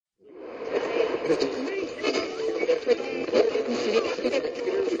Get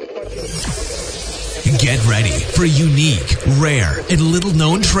ready for unique, rare, and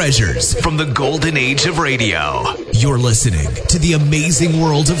little-known treasures from the golden age of radio. You're listening to The Amazing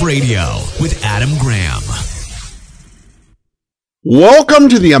World of Radio with Adam Graham. Welcome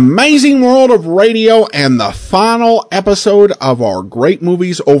to The Amazing World of Radio and the final episode of our Great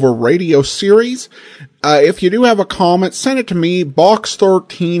Movies Over Radio series. If you do have a comment, send it to me,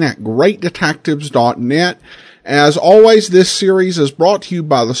 box13@greatdetectives.net. As always, this series is brought to you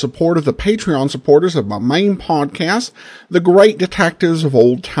by the support of the Patreon supporters of my main podcast, The Great Detectives of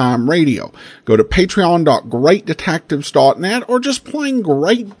Old Time Radio. Go to patreon.greatdetectives.net or just plain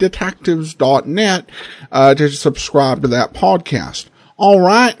greatdetectives.net to subscribe to that podcast.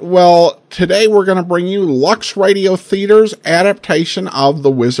 Alright, well, today we're going to bring you Lux Radio Theater's adaptation of The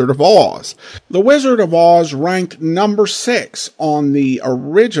Wizard of Oz. The Wizard of Oz ranked number 6 on the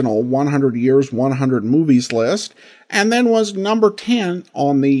original 100 Years, 100 Movies list, and then was number 10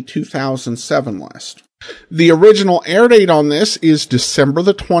 on the 2007 list. The original air date on this is December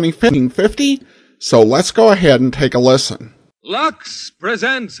the 25th, 1950, so let's go ahead and take a listen. Lux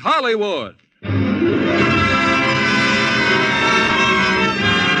presents Hollywood.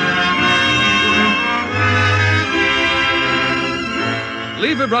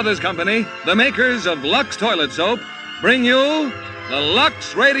 Lever Brothers Company, the makers of Lux Toilet Soap, bring you the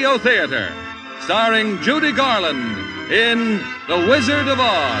Lux Radio Theater, starring Judy Garland in The Wizard of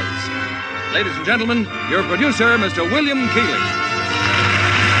Oz. Ladies and gentlemen, your producer, Mr. William Keighley.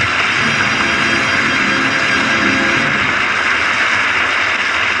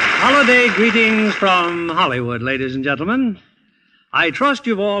 Holiday greetings from Hollywood, ladies and gentlemen. I trust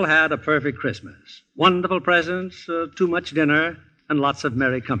you've all had a perfect Christmas. Wonderful presents, too much dinner, and lots of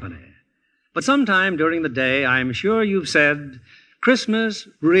merry company. But sometime during the day, I'm sure you've said, Christmas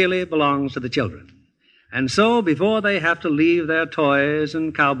really belongs to the children. And so, before they have to leave their toys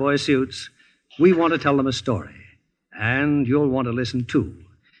and cowboy suits, we want to tell them a story. And you'll want to listen too,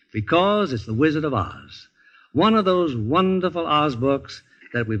 because it's The Wizard of Oz, one of those wonderful Oz books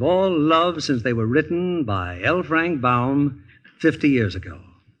that we've all loved since they were written by L. Frank Baum 50 years ago.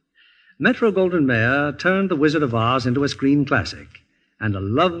 Metro-Goldwyn-Mayer turned The Wizard of Oz into a screen classic, and a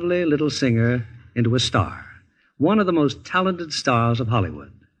lovely little singer into a star, one of the most talented stars of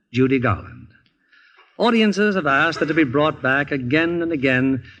Hollywood, Judy Garland. Audiences have asked her to be brought back again and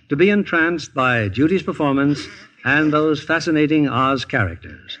again to be entranced by Judy's performance and those fascinating Oz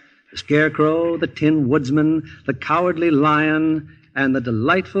characters, the Scarecrow, the Tin Woodsman, the Cowardly Lion, and the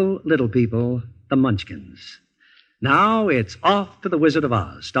delightful little people, the Munchkins. Now it's off to The Wizard of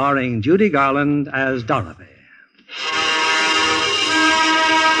Oz, starring Judy Garland as Dorothy.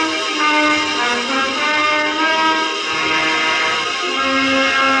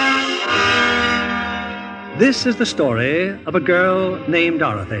 This is the story of a girl named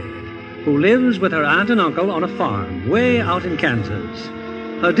Dorothy, who lives with her aunt and uncle on a farm way out in Kansas.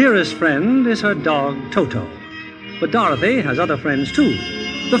 Her dearest friend is her dog, Toto. But Dorothy has other friends, too.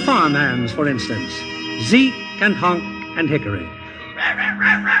 The farmhands, for instance. Zeke and Hunk and Hickory.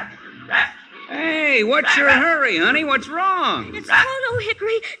 Hey, what's your hurry, honey? What's wrong? It's Toto,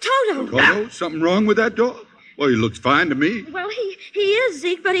 Hickory. Toto. Toto? Something wrong with that dog? Well, he looks fine to me. Well, he is,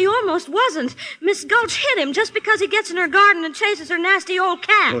 Zeke, but he almost wasn't. Miss Gulch hit him just because he gets in her garden and chases her nasty old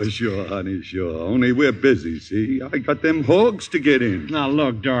cat. Oh, sure, honey, sure. Only we're busy, see? I got them hogs to get in. Now,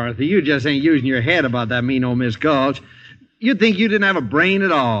 look, Dorothy, you just ain't using your head about that mean old Miss Gulch. You'd think you didn't have a brain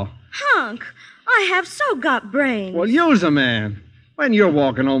at all. Hunk, I have so got brains. Well, use a man. When you're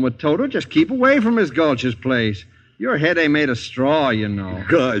walking home with Toto, just keep away from Miss Gulch's place. Your head ain't made of straw, you know.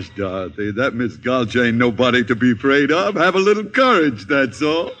 Gosh, Dorothy, that Miss Gulch ain't nobody to be afraid of. Have a little courage, that's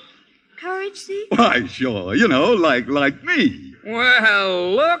all. Courage, Zeke? Why, sure. You know, like me.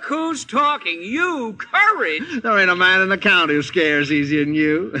 Well, look who's talking. You, courage. There ain't a man in the county who scares easier than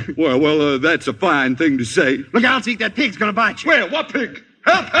you. Well, that's a fine thing to say. Look out, Zeke, that pig's gonna bite you. Where? What pig?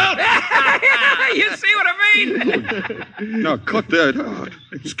 Help, help! You see what I mean? Now, cut that out.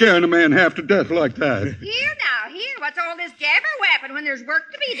 Scaring a man half to death like that. Here, what's all this jabber-wapping when there's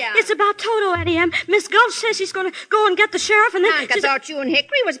work to be done? It's about Toto, Auntie Em. Miss Gulch says she's going to go and get the sheriff, and then... I thought you and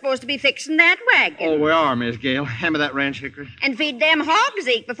Hickory were supposed to be fixing that wagon. Oh, we are, Miss Gale. Hand me that wrench, Hickory. And feed them hogs,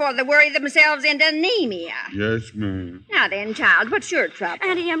 Zeke, before they worry themselves into anemia. Yes, ma'am. Now then, child, what's your trouble?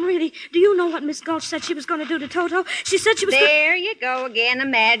 Auntie Em, really, do you know what Miss Gulch said she was going to do to Toto? She said she was... There you go again,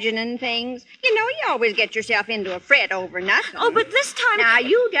 imagining things. You know, you always get yourself into a fret over nothing. Oh, but this time... Now,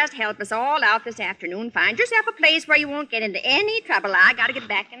 you just help us all out this afternoon. Find yourself a place where you won't get into any trouble. I got to get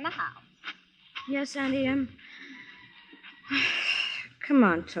back in the house. Yes, Auntie Em. Come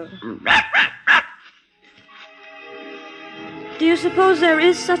on, Toto. Do you suppose there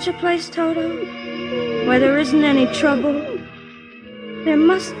is such a place, Toto? Where there isn't any trouble? There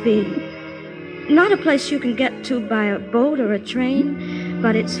must be. Not a place you can get to by a boat or a train,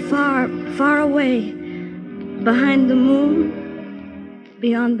 but it's far, far away. Behind the moon,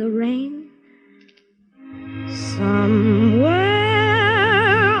 beyond the rain. Somewhere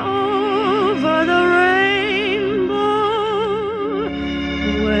over the rainbow,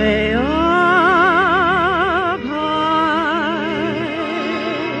 way up high,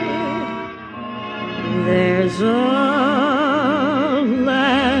 there's a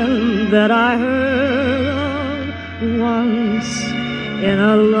land that I heard of once in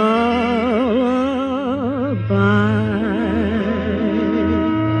a lullaby.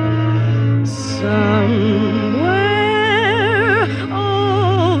 Somewhere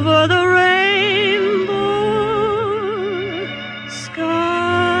over the rainbow,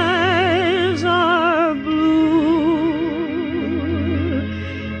 skies are blue,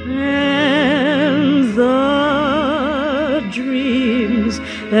 and the dreams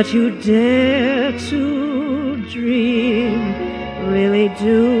that you dare to dream really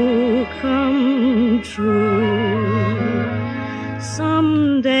do come true.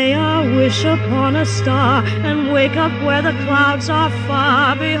 Someday I'll wish upon a star and wake up where the clouds are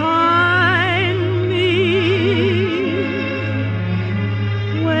far behind me,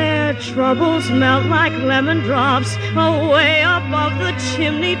 where troubles melt like lemon drops away above the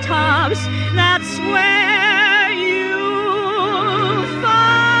chimney tops. That's where you'll find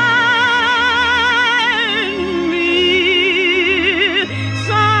me,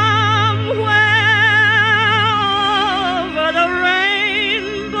 somewhere over the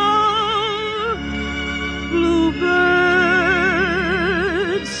rainbow. Bluebirds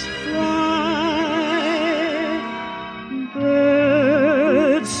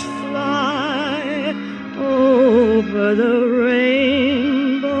fly over the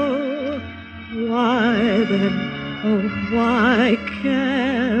rainbow. Why then, oh, why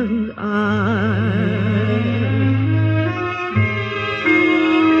can't I?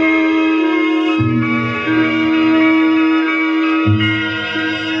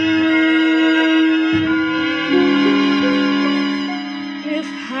 If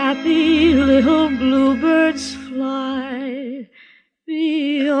happy little bluebirds fly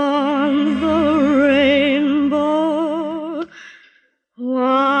beyond the rainbow,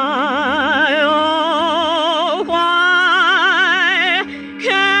 why, oh, why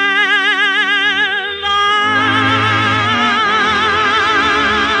can't I?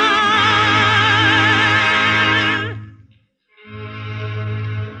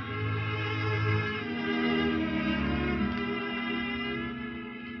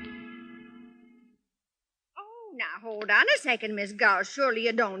 Now, hold on a second, Miss Gull. Surely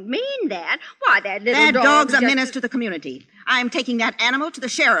you don't mean that. Why, that little That dog dog's a just... menace to the community. I'm taking that animal to the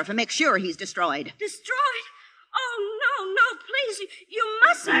sheriff and make sure he's destroyed. Destroyed? Oh, no, please. You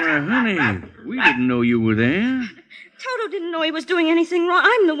mustn't. Honey, we didn't know you were there. Toto didn't know he was doing anything wrong.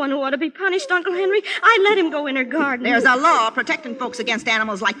 I'm the one who ought to be punished, Uncle Henry. I let him go in her garden. There's a law protecting folks against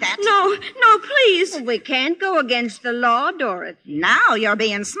animals like that. No, please. We can't go against the law, Dorothy. Now you're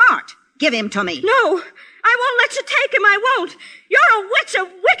being smart. Give him to me. No, I won't let you take him. I won't. You're a witch, a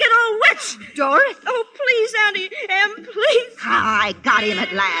wicked old witch. Dorothy? Oh, please, Auntie Em, please. I got him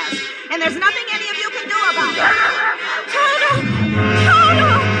at last. And there's nothing any of you can do about it. Toto!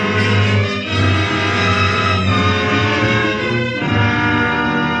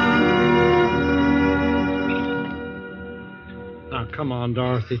 Now, come on,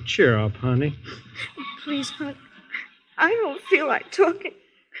 Dorothy. Cheer up, honey. Please, hon. I don't feel like talking.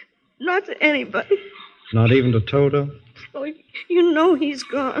 Not to anybody. Not even to Toto? Oh, you know he's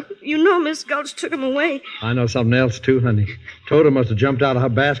gone. You know Miss Gulch took him away. I know something else, too, honey. Toto must have jumped out of her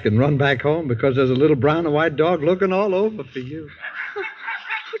basket and run back home because there's a little brown and white dog looking all over for you. Oh,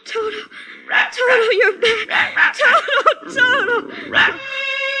 Toto, you're back. Toto.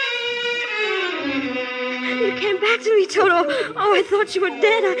 You came back to me, Toto. Oh, I thought you were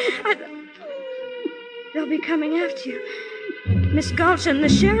dead. They'll be coming after you. Miss Gulch and the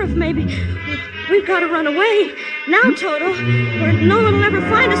sheriff, maybe. We've got to run away. Now, Toto, where no one will ever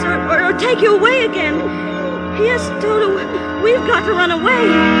find us or take you away again. Yes, Toto, we've got to run away.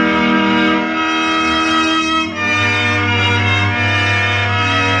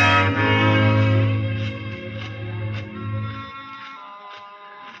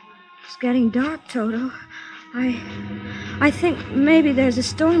 It's getting dark, Toto. I think maybe there's a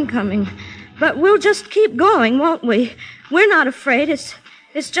storm coming. But we'll just keep going, won't we? We're not afraid. It's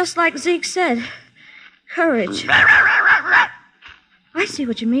just like Zeke said. Courage. I see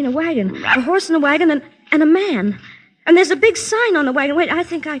what you mean. A wagon. A horse and a wagon and a man. And there's a big sign on the wagon. Wait, I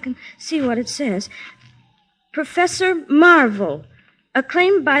think I can see what it says. Professor Marvel,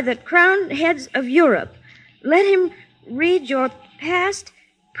 acclaimed by the crowned heads of Europe. Let him read your past,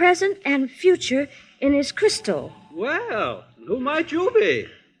 present, and future in his crystal. Well, who might you be?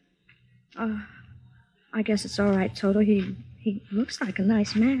 I guess it's all right, Toto. He looks like a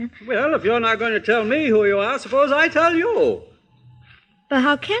nice man. Well, if you're not going to tell me who you are, suppose I tell you. But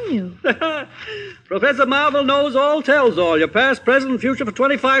how can you? Professor Marvel knows all, tells all. Your past, present, and future for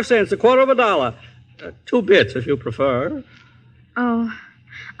 25 cents, $0.25. 2 bits, if you prefer. Oh,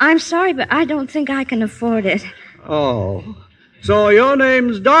 I'm sorry, but I don't think I can afford it. Oh. So your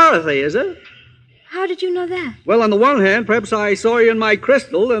name's Dorothy, is it? How did you know that? Well, on the one hand, perhaps I saw you in my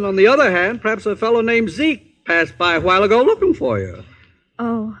crystal, and on the other hand, perhaps a fellow named Zeke passed by a while ago looking for you.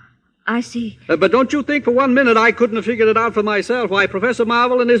 Oh, I see. But don't you think for 1 minute I couldn't have figured it out for myself? Why, Professor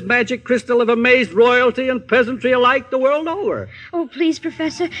Marvel and his magic crystal have amazed royalty and peasantry alike the world over. Oh, please,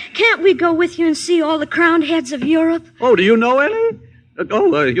 Professor, can't we go with you and see all the crowned heads of Europe? Oh, do you know any?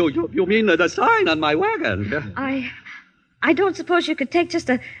 You mean the sign on my wagon? I don't suppose you could take just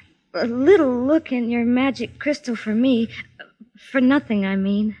a little look in your magic crystal for me. For nothing, I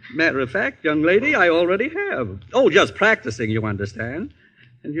mean. Matter of fact, young lady, I already have. Oh, just practicing, you understand.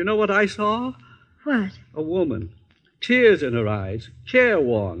 And you know what I saw? What? A woman. Tears in her eyes.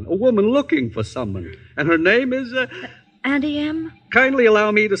 Careworn. A woman looking for someone. And her name is... Auntie M? Kindly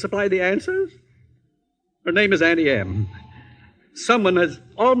allow me to supply the answers. Her name is Auntie M. Someone has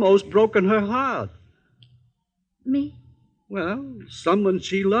almost broken her heart. Me? Well, someone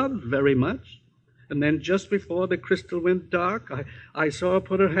she loved very much. And then just before the crystal went dark, I saw her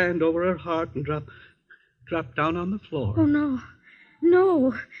put her hand over her heart and drop down on the floor. Oh, no.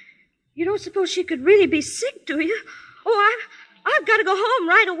 No. You don't suppose she could really be sick, do you? Oh, I've got to go home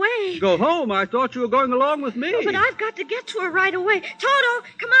right away. Go home? I thought you were going along with me. Oh, but I've got to get to her right away. Toto,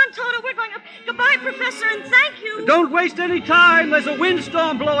 come on, Toto. We're going up. Goodbye, Professor, and thank you. Don't waste any time. There's a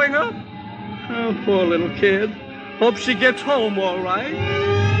windstorm blowing up. Oh, poor little kid. Hope she gets home all right.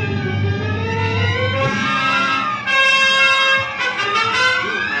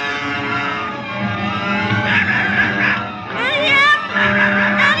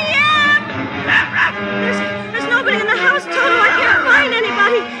 There's nobody in the house, Toto. I can't find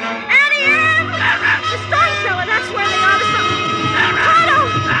anybody. Annie M! The stone cellar, that's where they are. Toto!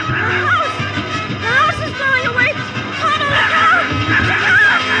 The house is blowing away. Toto, look out!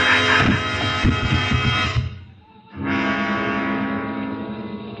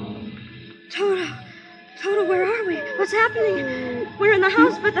 Toto, where are we? What's happening? We're in the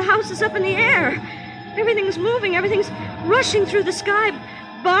house, but the house is up in the air. Everything's moving. Everything's rushing through the sky.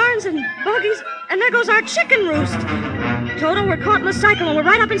 Barns and buggies, and there goes our chicken roost. Toto, we're caught in a cyclone. We're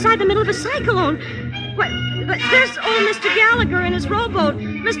right up inside the middle of a cyclone. There's old Mr. Gallagher in his rowboat.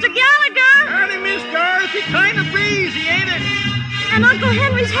 Mr. Gallagher! Howdy, Miss Dorothy. Kind of breezy, ain't it? And Uncle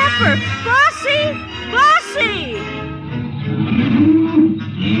Henry's heifer. Bossy! Bossy!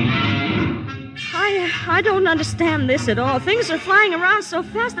 I don't understand this at all. Things are flying around so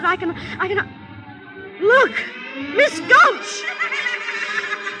fast that I can... Look! Miss Gulch!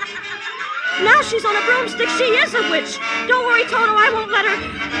 Now she's on a broomstick. She is a witch. Don't worry, Toto. I won't let her.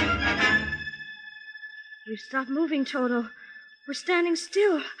 We've stopped moving, Toto. We're standing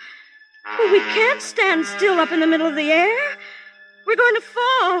still. Oh, we can't stand still up in the middle of the air. We're going to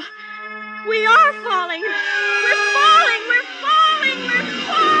fall. We are falling. We're falling. We're falling. We're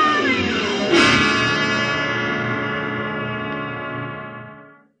falling.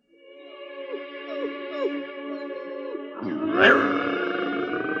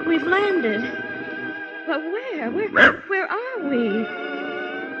 We've landed. But where? Where are we?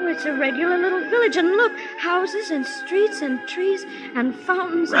 Oh, it's a regular little village. And look, houses and streets and trees and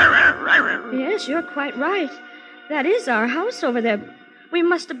fountains. Yes, you're quite right. That is our house over there. We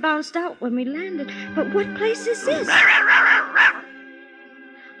must have bounced out when we landed. But what place is this?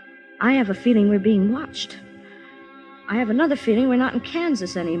 I have a feeling we're being watched. I have another feeling we're not in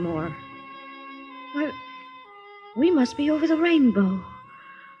Kansas anymore. Why, we must be over the rainbow.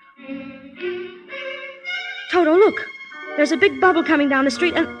 Toto, look. There's a big bubble coming down the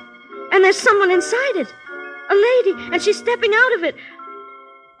street, and there's someone inside it. A lady, and she's stepping out of it.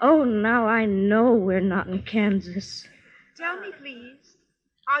 Oh, now I know we're not in Kansas. Tell me, please,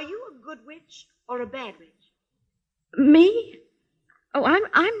 are you a good witch or a bad witch? Me? Oh,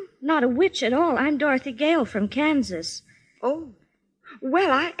 I'm not a witch at all. I'm Dorothy Gale from Kansas. Oh,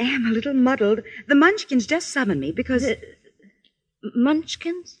 well, I am a little muddled. The Munchkins just summoned me because...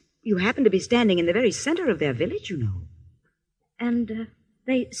 Munchkins? You happen to be standing in the very center of their village, you know. And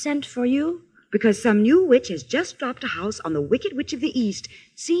they sent for you? Because some new witch has just dropped a house on the Wicked Witch of the East.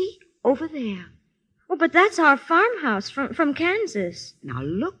 See? Over there. Oh, but that's our farmhouse from Kansas. Now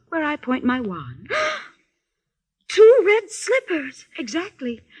look where I point my wand. 2 red slippers.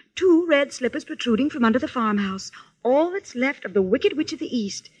 Exactly. 2 red slippers protruding from under the farmhouse. All that's left of the Wicked Witch of the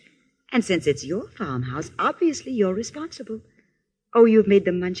East. And since it's your farmhouse, obviously you're responsible. Oh, you've made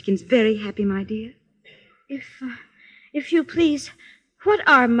the Munchkins very happy, my dear. If you please, what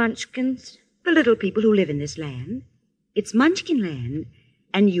are Munchkins? The little people who live in this land. It's Munchkin land,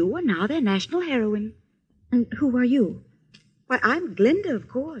 and you are now their national heroine. And who are you? Why, I'm Glinda, of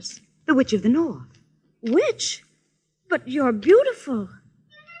course, the Witch of the North. Witch? But you're beautiful.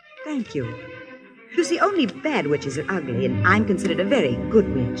 Thank you. You see, only bad witches are ugly, and I'm considered a very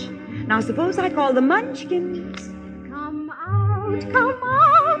good witch. Now, suppose I call the Munchkins. Come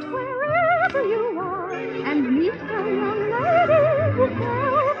out, wherever you are, and meet a young lady who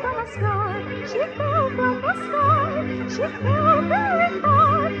fell from a star. She fell from the sky, she fell very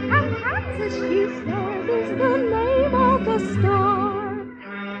far, and Kansas, she says, is the name of the star.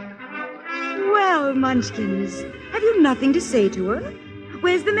 Well, Munchkins, have you nothing to say to her?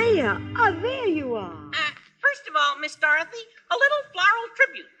 Where's the mayor? Ah, there you are. First of all, Miss Dorothy, a little floral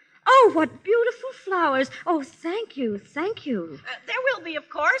tribute. Oh, what beautiful flowers. Oh, thank you, thank you. There will be, of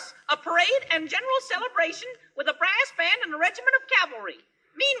course, a parade and general celebration with a brass band and a regiment of cavalry.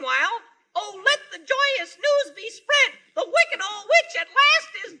 Meanwhile, oh, let the joyous news be spread. The wicked old witch at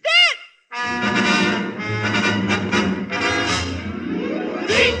last is dead.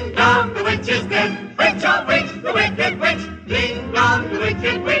 Ding dong, the witch is dead. Witch, oh witch, the wicked witch. Ding dong, the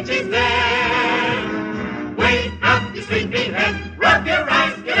wicked witch is dead. Wake up, you sleepyhead. Rub your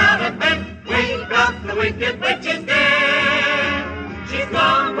eyes, get out of bed. Wake up, the wicked witch is dead. She's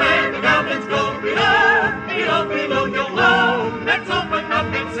gone where the goblins go. Below, below, below, yo ho. Let's open up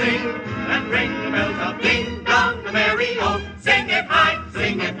and sing and ring the bells of ding dong, the merry o. Sing it high,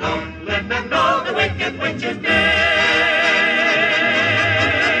 sing it low. Let them know the wicked witch is dead.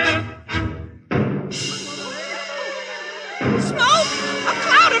 Smoke! A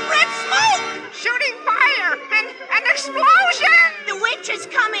cloud of red smoke! Shooting fire! An explosion! The witch is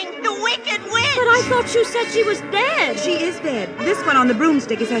coming! The wicked witch! But I thought you said she was dead. She is dead. This one on the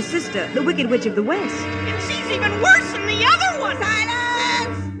broomstick is her sister, the Wicked Witch of the West. And she's even worse than the other one!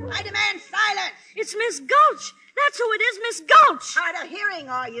 Silence! I demand silence! It's Miss Gulch. That's who it is, Miss Gulch. Hard of hearing,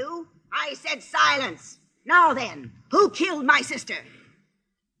 are you? I said silence. Now then, who killed my sister?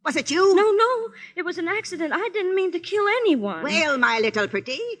 Was it you? No. It was an accident. I didn't mean to kill anyone. Well, my little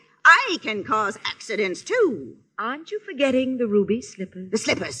pretty, I can cause accidents, too. Aren't you forgetting the ruby slippers? The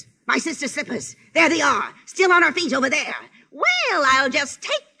slippers. My sister's slippers. There they are, still on her feet over there. Well, I'll just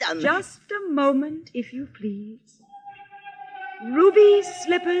take them. Just a moment, if you please. Ruby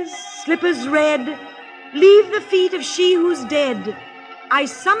slippers, slippers red, leave the feet of she who's dead. I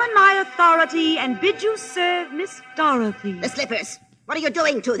summon my authority and bid you serve Miss Dorothy. The slippers. What are you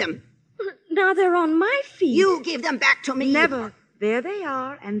doing to them? Now they're on my feet. You give them back to me. Never. There they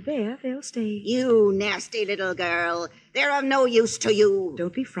are, and there they'll stay. You nasty little girl. They're of no use to you.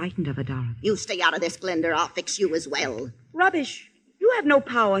 Don't be frightened of her, Dorothy. You stay out of this, Glinda. I'll fix you as well. Rubbish. You have no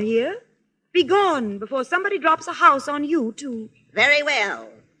power here. Be gone before somebody drops a house on you, too. Very well.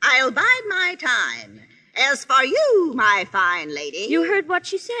 I'll bide my time. As for you, my fine lady... You heard what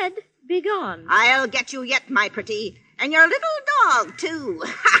she said. Be gone. I'll get you yet, my pretty. And your little dog, too.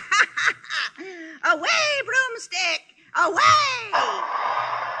 Away, broomstick! Away!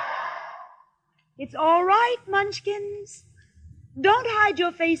 It's all right, Munchkins. Don't hide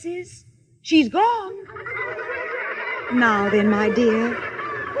your faces. She's gone. Now then, my dear,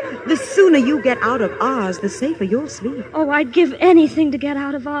 the sooner you get out of Oz, the safer you'll sleep. Oh, I'd give anything to get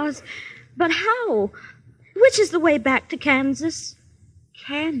out of Oz. But how? Which is the way back to Kansas?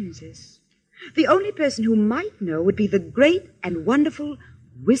 Kansas? The only person who might know would be the great and wonderful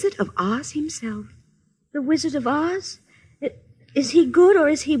Wizard of Oz himself. The Wizard of Oz? Is he good or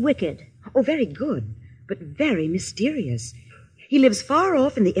is he wicked? Oh, very good, but very mysterious. He lives far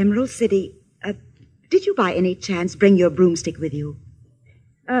off in the Emerald City. Did you by any chance bring your broomstick with you?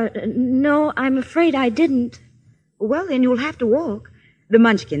 No, I'm afraid I didn't. Well, then you'll have to walk. The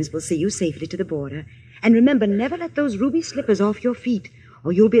Munchkins will see you safely to the border. And remember, never let those ruby slippers off your feet,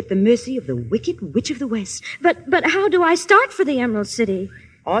 or you'll be at the mercy of the Wicked Witch of the West. But how do I start for the Emerald City?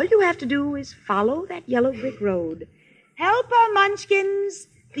 All you have to do is follow that yellow brick road. Help her, Munchkins!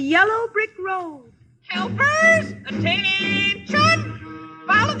 The yellow brick road. Helpers, attention!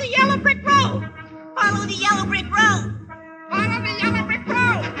 Follow the yellow brick road. Follow the yellow brick road. Follow the yellow brick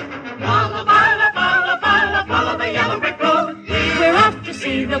road. Follow, follow, follow, follow, follow the yellow brick road. We're off to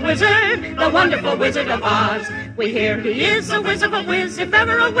see the wizard, the wonderful Wizard of Oz. We hear he is a whiz of a whiz, if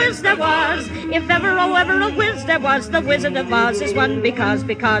ever a whiz there was. If ever, oh, ever a whiz there was, the Wizard of Oz is one because of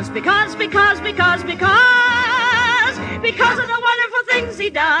the wonderful things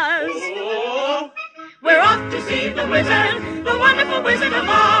he does. We're off to see the wizard, the wonderful Wizard of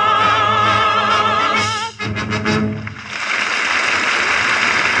Oz.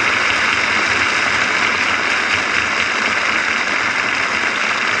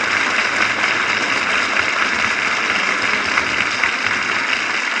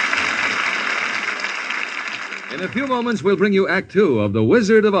 In a few moments, we'll bring you Act Two of The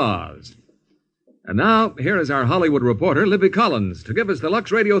Wizard of Oz. And now, here is our Hollywood reporter, Libby Collins, to give us the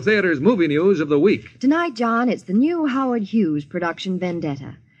Lux Radio Theater's movie news of the week. Tonight, John, it's the new Howard Hughes production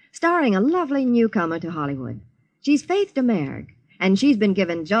Vendetta, starring a lovely newcomer to Hollywood. She's Faith Domergue, and she's been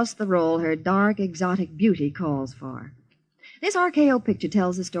given just the role her dark, exotic beauty calls for. This RKO picture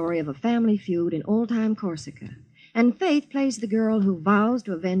tells the story of a family feud in old-time Corsica, and Faith plays the girl who vows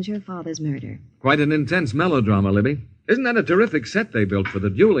to avenge her father's murder. Quite an intense melodrama, Libby. Isn't that a terrific set they built for the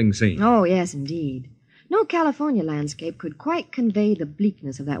dueling scene? Oh, yes, indeed. No California landscape could quite convey the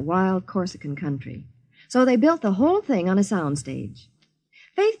bleakness of that wild Corsican country. So they built the whole thing on a soundstage.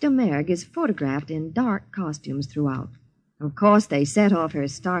 Faith Domergue is photographed in dark costumes throughout. Of course, they set off her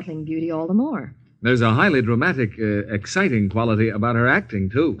startling beauty all the more. There's a highly dramatic, exciting quality about her acting,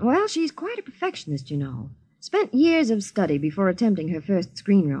 too. Well, she's quite a perfectionist, you know. Spent years of study before attempting her first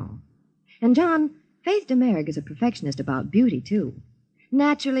screen role. And, John, Faith Domergue is a perfectionist about beauty, too.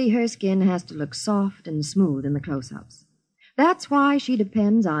 Naturally, her skin has to look soft and smooth in the close-ups. That's why she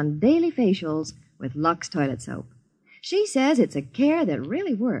depends on daily facials with Lux toilet soap. She says it's a care that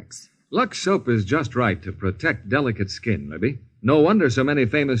really works. Lux soap is just right to protect delicate skin, Libby. No wonder so many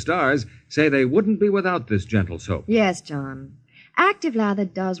famous stars say they wouldn't be without this gentle soap. Yes, John. Active lather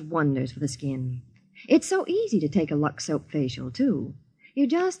does wonders for the skin. It's so easy to take a Lux soap facial, too. You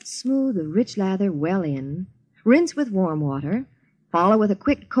just smooth the rich lather well in, rinse with warm water, follow with a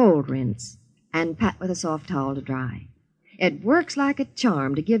quick cold rinse, and pat with a soft towel to dry. It works like a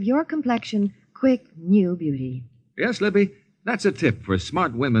charm to give your complexion quick, new beauty. Yes, Libby, that's a tip for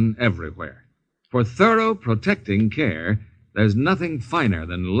smart women everywhere. For thorough, protecting care, there's nothing finer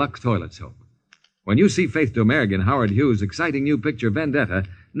than Lux toilet soap. When you see Faith Domergue in Howard Hughes' exciting new picture Vendetta,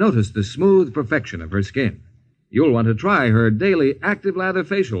 notice the smooth perfection of her skin. You'll want to try her daily active lather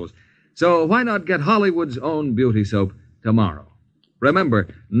facials. So why not get Hollywood's own beauty soap tomorrow? Remember,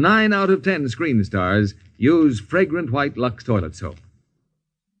 9 out of 10 screen stars use fragrant white Lux toilet soap.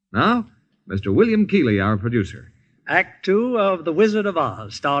 Now, Mr. William Keighley, our producer. Act Two of The Wizard of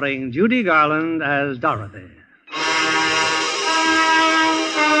Oz, starring Judy Garland as Dorothy.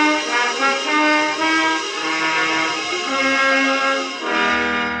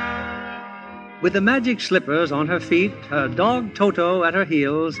 With the magic slippers on her feet, her dog Toto at her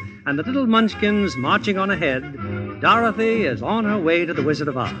heels, and the little munchkins marching on ahead, Dorothy is on her way to the Wizard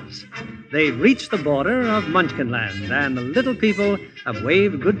of Oz. They've reached the border of Munchkinland, and the little people have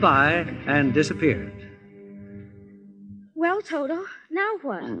waved goodbye and disappeared. Well, Toto, now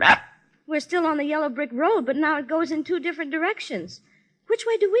what? We're still on the yellow brick road, but now it goes in 2 different directions. Which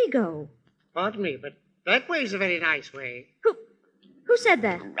way do we go? Pardon me, but that way's a very nice way. Who said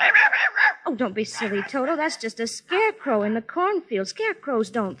that? Oh, don't be silly, Toto. That's just a scarecrow in the cornfield. Scarecrows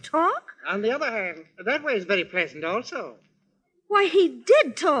don't talk. On the other hand, that way is very pleasant also. Why, he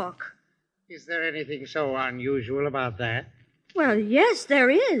did talk. Is there anything so unusual about that? Well, yes,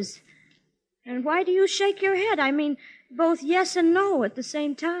 there is. And why do you shake your head? I mean, both yes and no at the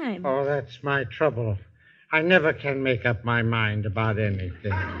same time. Oh, that's my trouble. I never can make up my mind about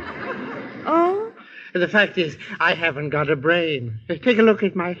anything. Oh? The fact is, I haven't got a brain. Take a look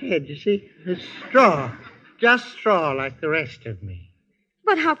at my head, you see? It's straw. Just straw like the rest of me.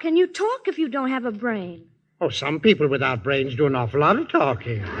 But how can you talk if you don't have a brain? Oh, some people without brains do an awful lot of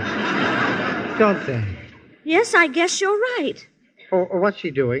talking. Don't they? Yes, I guess you're right. Oh, what's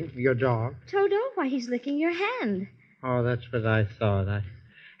he doing, your dog? Toto, why, he's licking your hand. Oh, that's what I thought.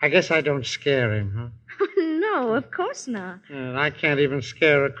 I guess I don't scare him, huh? No, of course not. I can't even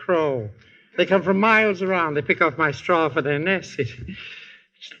scare a crow. They come from miles around. They pick off my straw for their nest. It's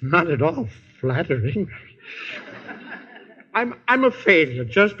not at all flattering. I'm a failure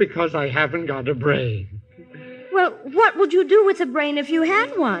just because I haven't got a brain. Well, what would you do with a brain if you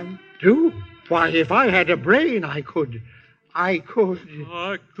had one? Do? Why, if I had a brain, I could I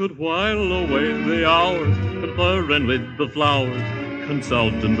could while away the hours, conferring with the flowers,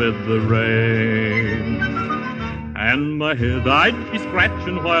 consulting with the rain. And my head I'd be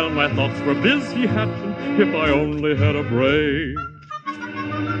scratching while my thoughts were busy hatching, if I only had a brain.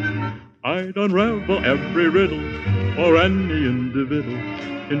 I'd unravel every riddle for any individual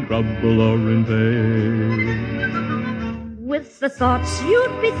in trouble or in pain. With the thoughts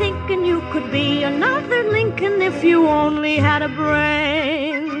you'd be thinking you could be another Lincoln if you only had a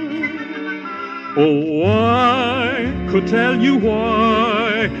brain. Oh, I could tell you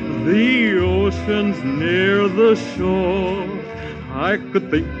why the ocean's near the shore. I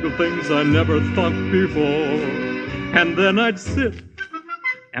could think of things I never thought before, and then I'd sit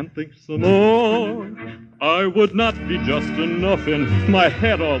and think some more. I would not be just enough in my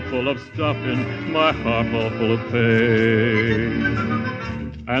head all full of stuffing, my heart all full of pain.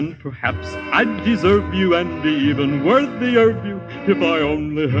 And perhaps I'd deserve you and be even worthier of you if I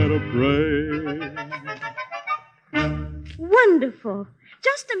only had a brain. Wonderful.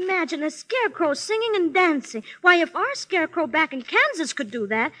 Just imagine a scarecrow singing and dancing. Why, if our scarecrow back in Kansas could do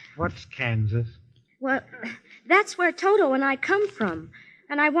that... What's Kansas? Well, that's where Toto and I come from.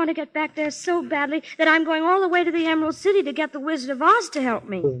 And I want to get back there so badly that I'm going all the way to the Emerald City to get the Wizard of Oz to help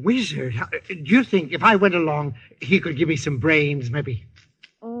me. A wizard? Do you think if I went along, he could give me some brains, maybe?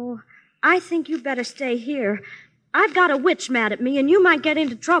 Oh, I think you better stay here. I've got a witch mad at me, and you might get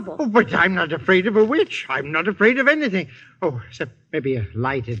into trouble. Oh, but I'm not afraid of a witch. I'm not afraid of anything. Oh, except maybe a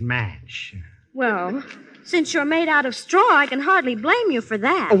lighted match. Well, since you're made out of straw, I can hardly blame you for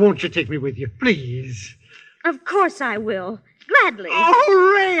that. Oh, won't you take me with you, please? Of course I will. Gladly. Oh,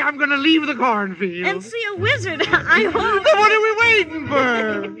 hooray! I'm going to leave the cornfield. And see a wizard, I hope. Then what are we waiting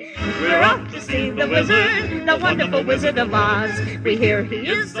for? We're off to see the wizard, the wonderful Wizard of Oz. We hear he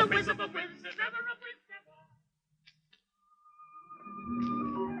is the wizard of Oz.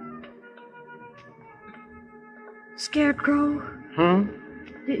 Scarecrow? Huh?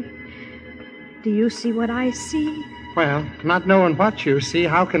 Do you see what I see? Well, not knowing what you see,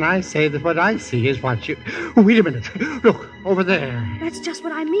 how can I say that what I see is what you... Wait a minute. Look, over there. That's just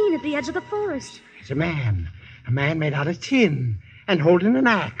what I mean, at the edge of the forest. It's a man. A man made out of tin and holding an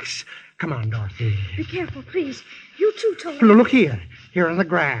axe. Come on, Dorothy. Be careful, please. You too, Toto. Look here. Here on the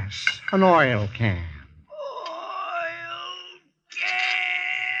grass. An oil can.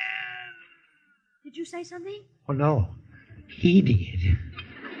 Did you say something? Oh, no. He did.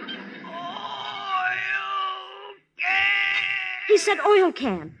 He said oil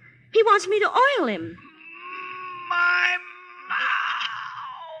can. He wants me to oil him. My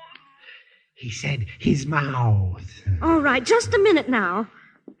mouth. He said his mouth. All right, just a minute now.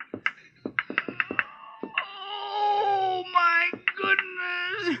 Oh, my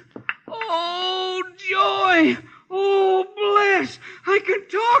goodness. Oh, joy. Oh, bliss. I can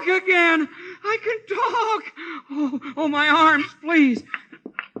talk again. I can talk. Oh, my arms, please.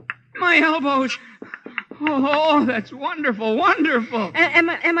 My elbows. Oh, that's wonderful, wonderful.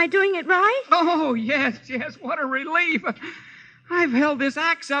 Am I doing it right? Oh, yes, what a relief. I've held this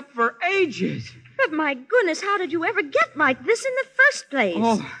axe up for ages. But my goodness, how did you ever get like this in the first place?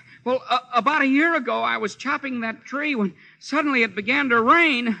 Oh, well, about a year ago, I was chopping that tree when suddenly it began to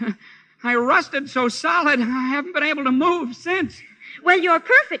rain. I rusted so solid, I haven't been able to move since. Well, you're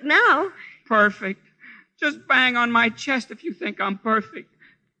perfect now. Perfect. Just bang on my chest if you think I'm perfect.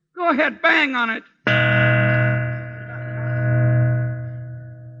 Go ahead, bang on it.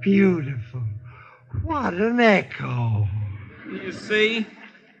 Beautiful. What an echo. You see?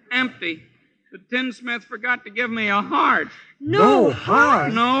 Empty. The tinsmith forgot to give me a heart. No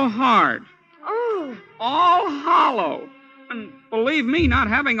heart? No heart. Oh. All hollow. And believe me, not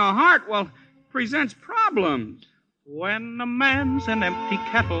having a heart, well, presents problems. When a man's an empty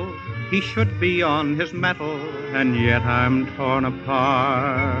kettle, he should be on his mettle, and yet I'm torn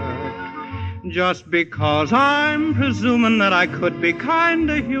apart. Just because I'm presuming that I could be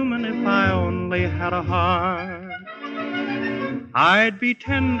kinda human if I only had a heart. I'd be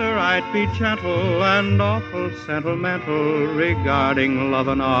tender, I'd be gentle, and awful sentimental regarding love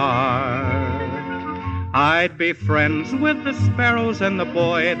and art. I'd be friends with the sparrows and the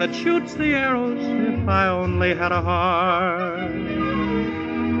boy that shoots the arrows if I only had a heart.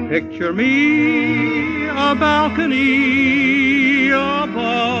 Picture me, a balcony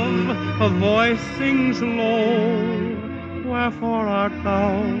above, a voice sings low, wherefore art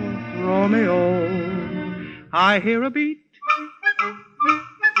thou, Romeo? I hear a beat,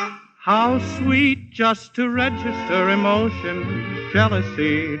 how sweet just to register emotion,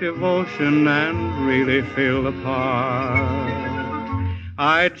 jealousy, devotion, and really feel the part.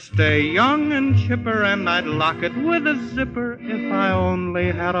 I'd stay young and chipper, and I'd lock it with a zipper if I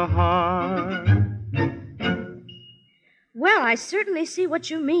only had a heart. Well, I certainly see what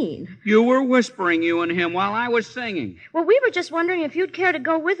you mean. You were whispering, you and him, while I was singing. Well, we were just wondering if you'd care to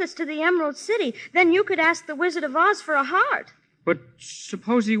go with us to the Emerald City. Then you could ask the Wizard of Oz for a heart. But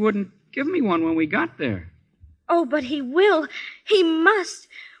suppose he wouldn't give me one when we got there. Oh, but he will. He must.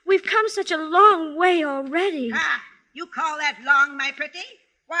 We've come such a long way already. Ah, you call that long, my pretty?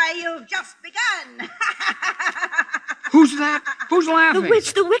 Why, you've just begun. Who's that? Who's laughing? The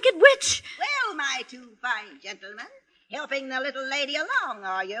witch, the wicked witch. Well, my two fine gentlemen, helping the little lady along,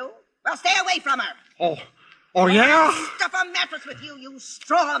 are you? Well, stay away from her. Oh, yeah? Stuff a mattress with you, you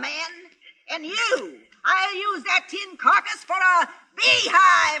straw man. And you, I'll use that tin carcass for a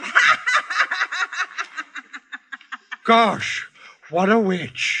beehive. Gosh, what a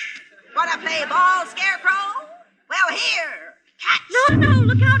witch. Want to play ball, Scarecrow? Well, here. Catch. No,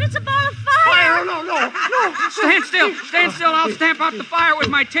 look out, it's a ball of fire. No. Stand still. I'll stamp out the fire with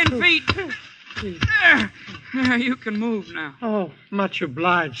my 10 feet. There, you can move now. Oh, much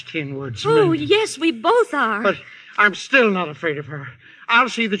obliged, Tin Woodsman. Oh, yes, we both are. But I'm still not afraid of her. I'll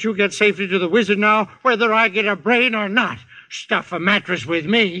see that you get safely to the wizard now, whether I get a brain or not. Stuff a mattress with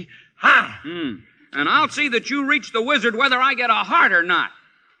me. Ha! And I'll see that you reach the wizard whether I get a heart or not.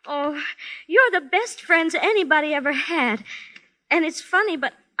 Oh, you're the best friends anybody ever had. And it's funny,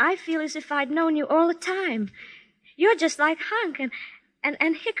 but I feel as if I'd known you all the time. You're just like Hunk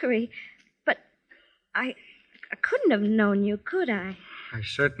and Hickory. But I couldn't have known you, could I? I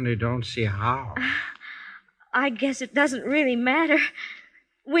certainly don't see how. I guess it doesn't really matter.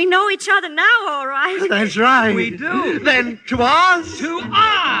 We know each other now, all right. That's right. We do. Then to Oz? To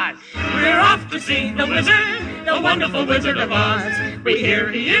Oz! We're off to see the wizard, the wonderful Wizard of Oz. We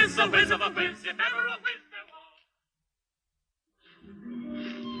hear he is a whiz of a whiz, if ever a whiz there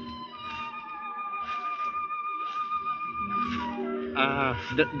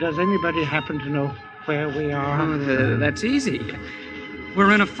was. Does anybody happen to know where we are? Oh, that's easy.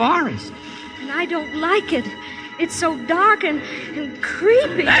 We're in a forest. And I don't like it. It's so dark and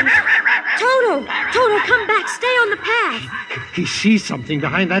creepy. Toto, come back. Stay on the path. He sees something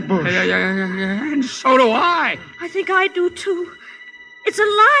behind that bush. And so do I. I think I do, too. It's a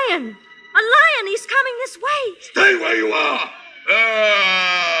lion. A lion. He's coming this way. Stay where you are.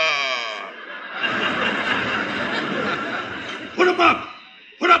 Put them up.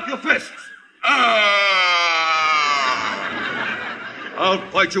 Put up your fists. I'll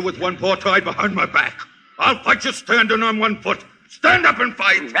fight you with one paw tied behind my back. I'll fight you standing on one foot. Stand up and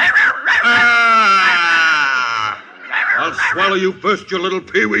fight. I'll swallow you first, you little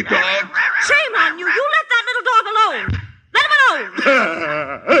peewee dog. Shame on you. You let that little dog alone. Let him alone.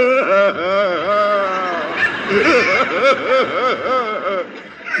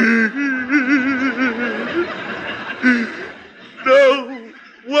 No.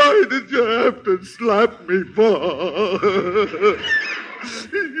 Why did you have to slap me for?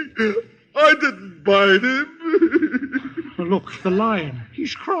 I didn't bite him. Look, the lion.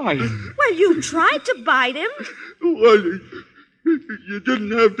 He's crying. Well, you tried to bite him. Well, you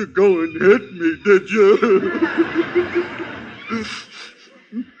didn't have to go and hit me, did you?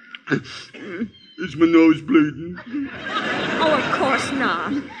 Is my nose bleeding? Oh, of course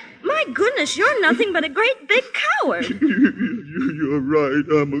not. My goodness, you're nothing but a great big coward. You're right,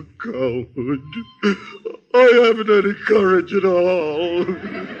 I'm a coward. I haven't any courage at all.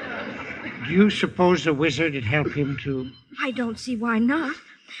 Do you suppose the wizard would help him to... I don't see why not.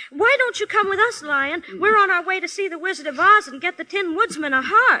 Why don't you come with us, Lion? We're on our way to see the Wizard of Oz and get the Tin Woodsman a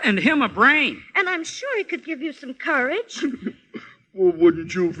heart. And him a brain. And I'm sure he could give you some courage. Well,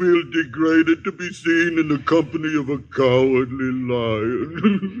 wouldn't you feel degraded to be seen in the company of a cowardly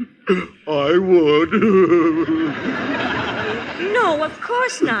lion? I would. No, of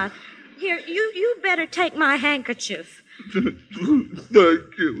course not. Here, you better take my handkerchief.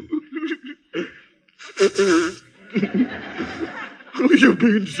 Thank you. You've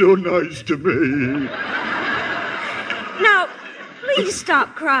been so nice to me. Now, please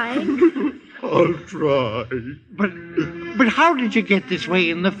stop crying. I'll try. But how did you get this way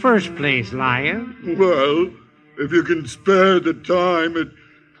in the first place, Lion? Well, if you can spare the time, it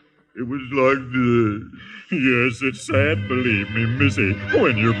was like this. Yes, it's sad, believe me, missy,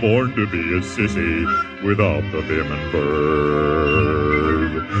 when you're born to be a sissy without the vim and verve.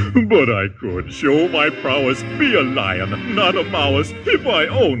 But I could show my prowess, be a lion, not a mouse, if I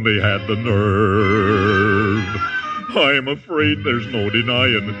only had the nerve. I'm afraid there's no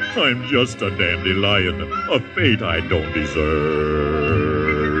denying I'm just a dandelion, a fate I don't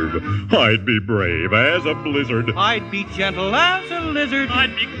deserve. I'd be brave as a blizzard. I'd be gentle as a lizard.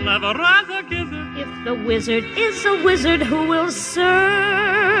 I'd be clever as a gizzard. If the wizard is a wizard who will serve,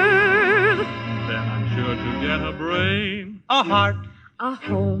 then I'm sure to get a brain, a heart, a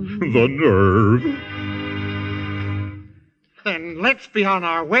home, the nerve. Then let's be on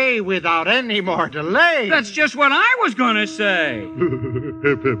our way without any more delay. That's just what I was going to say.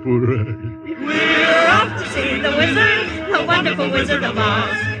 Hip, hip, hooray. We're off to see the wizard, the wonderful Wizard of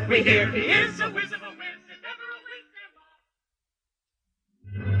Oz. We hear he is a wizard of Oz.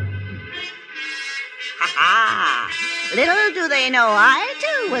 Ha-ha! Little do they know I,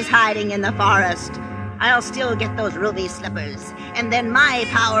 too, was hiding in the forest. I'll still get those ruby slippers, and then my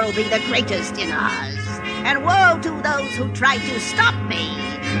power will be the greatest in Oz. And woe to those who try to stop me.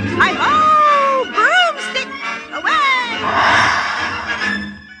 Hi-ho! Broomstick! Away!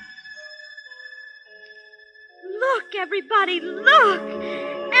 Look, everybody, look!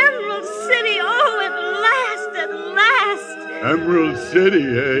 Emerald City, oh, at last! Emerald City,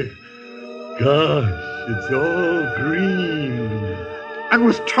 eh? Gosh, it's all green. And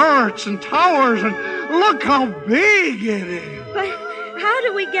with turrets and towers, and look how big it is. But how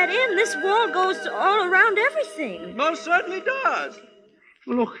do we get in? This wall goes all around everything. Most certainly does.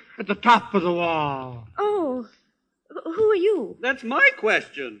 Look at the top of the wall. Oh, who are you? That's my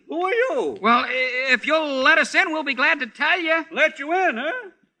question. Who are you? Well, if you'll let us in, we'll be glad to tell you. Let you in, huh?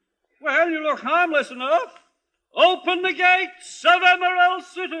 Well, you look harmless enough. Open the gates of Emerald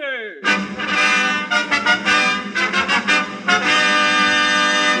City.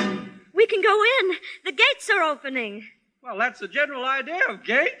 We can go in. The gates are opening. Well, that's the general idea of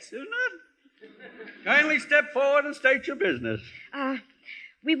gates, isn't it? Kindly step forward and state your business.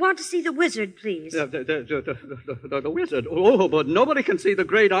 We want to see the wizard, please. The wizard? Oh, but nobody can see the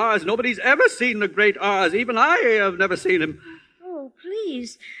Great Oz. Nobody's ever seen the Great Oz. Even I have never seen him. Oh,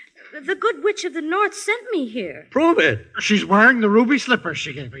 please. The good witch of the north sent me here. Prove it. She's wearing the ruby slippers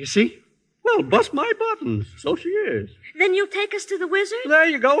she gave me, you see? Well, bust my buttons. So she is. Then you'll take us to the wizard? There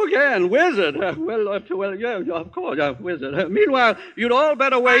you go again. Wizard. Yeah, of course, wizard. Meanwhile, you'd all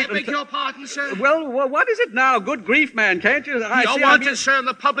better wait. I beg your pardon, sir? Well, what is it now? Good grief, man. Can't you? You're wanted, sir, in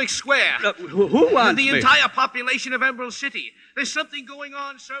the public square. Who wants the me? entire population of Emerald City. There's something going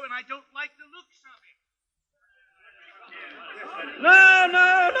on, sir, and I don't like the looks of it.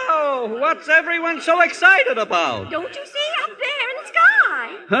 No. What's everyone so excited about? Don't you see up there in the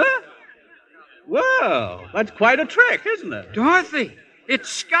sky? Huh? Well, that's quite a trick, isn't it? Dorothy,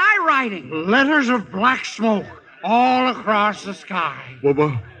 it's skywriting. Letters of black smoke all across the sky.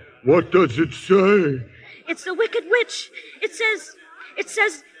 Well, what does it say? It's the Wicked Witch. It says,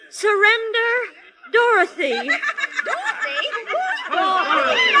 surrender, Dorothy. Dorothy? The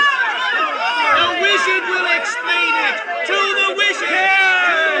wizard will explain it. To the wizard.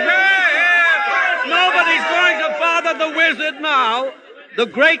 Here. Nobody's going to bother the wizard now. The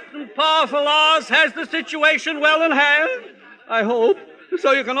great and powerful Oz has the situation well in hand, I hope,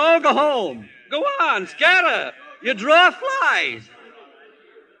 so you can all go home. Go on, scatter. You draw flies.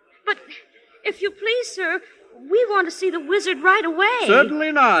 But if you please, sir, we want to see the wizard right away.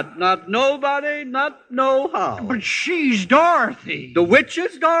 Certainly not. Not nobody, not no how. But she's Dorothy. The witch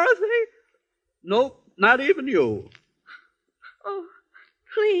is Dorothy? Nope, not even you. Oh,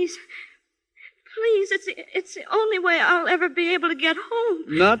 please. Please, it's the only way I'll ever be able to get home.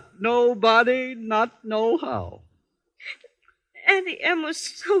 Not nobody, not no how. Auntie Em was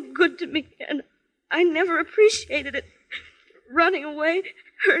so good to me, and I never appreciated it. Running away,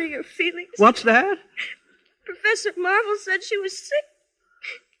 hurting her feelings. What's that? Professor Marvel said she was sick.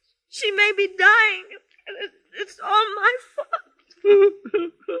 She may be dying, and it's all my fault.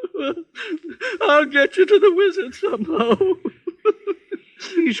 I'll get you to the wizard somehow.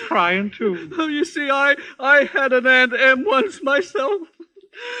 He's crying, too. Oh, you see, I had an Aunt Em once myself.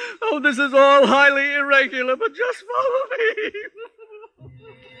 Oh, this is all highly irregular, but just follow me.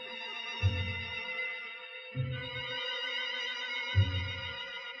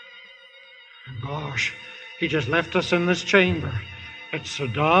 Gosh, he just left us in this chamber. It's so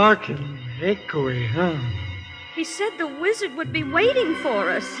dark and echoey, huh? He said the wizard would be waiting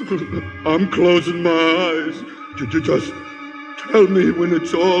for us. I'm closing my eyes. Just tell me when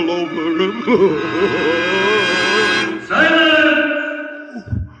it's all over. Silence!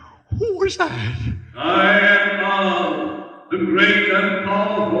 Who was that? I am Oz, the great and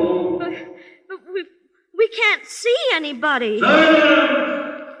powerful. But we can't see anybody.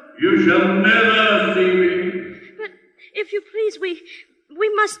 Silence! You shall never see me. But if you please, we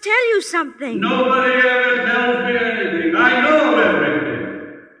must tell you something. Nobody ever tells me anything. I know everything.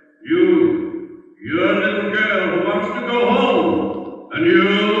 You're a little girl who wants to go home. And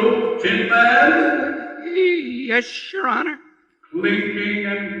you, Tin Man? Yes, Your Honor. Clinking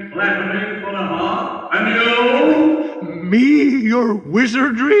and clattering for the heart. And you? Me, your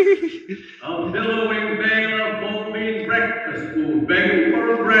wizardry? A billowing bale of whole bean breakfast food begging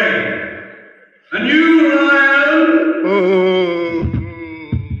for a break. And you, Lion?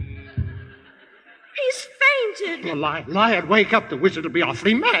 He's fainted. Oh, Lion, wake up. The wizard will be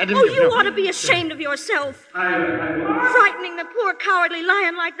awfully mad. Oh, you ought to be ashamed of yourself. Frightening the poor cowardly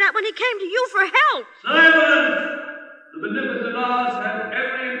lion like that when he came to you for help. Silence! The beneficent Oz has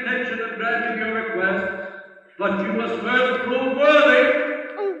every intention of granting your request, but you must first prove worthy.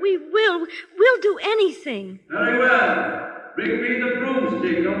 Oh, we will. We'll do anything. Very well. Bring me the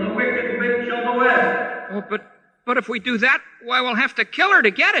broomstick of the Wicked Witch of the West. Oh, but if we do that, why, we'll have to kill her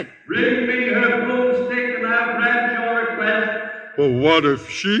to get it. Bring me her broomstick and I'll grant your request. But what if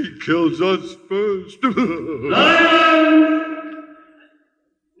she kills us first? Silence!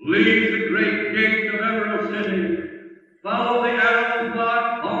 Leave the great gate of Emerald City. Follow the arrow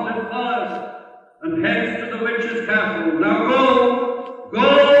marked haunted forest and hence to the witch's castle. Now go,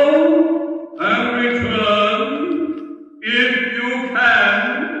 and return if you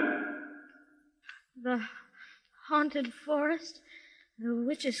can. The haunted forest, the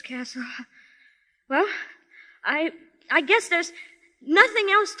witch's castle. Well, I guess there's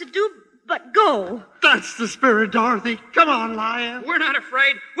nothing else to do but go. That's the spirit, Dorothy. Come on, Lion. We're not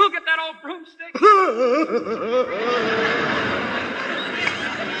afraid. We'll get that old broomstick.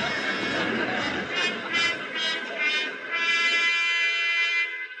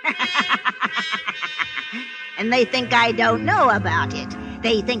 And they think I don't know about it.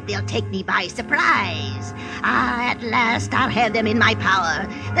 They think they'll take me by surprise. At last I'll have them in my power.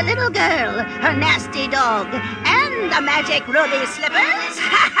 The little girl, her nasty dog, and the magic ruby slippers.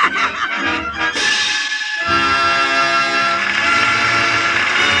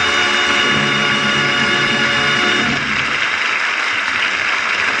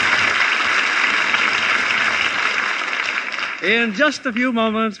 In just a few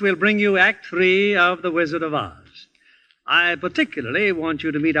moments, we'll bring you Act 3 of The Wizard of Oz. I particularly want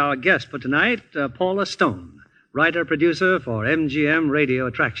you to meet our guest for tonight, Paula Stone, writer-producer for MGM Radio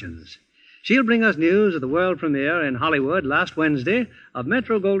Attractions. She'll bring us news of the world premiere in Hollywood last Wednesday of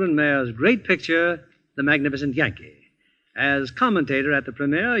Metro-Goldwyn-Mayer's great picture, The Magnificent Yankee. As commentator at the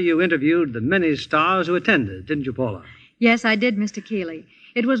premiere, you interviewed the many stars who attended, didn't you, Paula? Yes, I did, Mr. Keeley.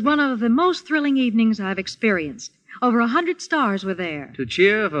 It was one of the most thrilling evenings I've experienced. Over 100 stars were there. To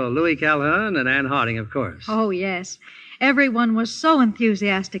cheer for Louis Calhern and Anne Harding, of course. Oh, yes. Everyone was so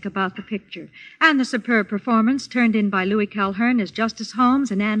enthusiastic about the picture, and the superb performance turned in by Louis Calhern as Justice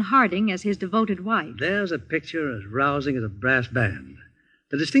Holmes and Anne Harding as his devoted wife. There's a picture as rousing as a brass band.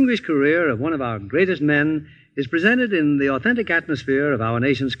 The distinguished career of one of our greatest men is presented in the authentic atmosphere of our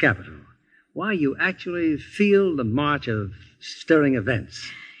nation's capital. Why, you actually feel the march of stirring events.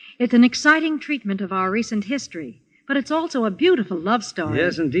 It's an exciting treatment of our recent history, but it's also a beautiful love story.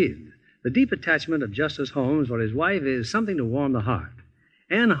 Yes, indeed. The deep attachment of Justice Holmes for his wife is something to warm the heart.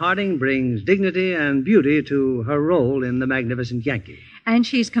 Anne Harding brings dignity and beauty to her role in The Magnificent Yankee. And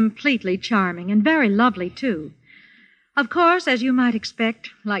she's completely charming and very lovely, too. Of course, as you might expect,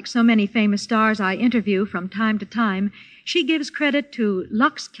 like so many famous stars I interview from time to time, she gives credit to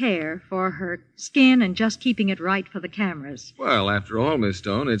Lux Care for her skin and just keeping it right for the cameras. Well, after all, Miss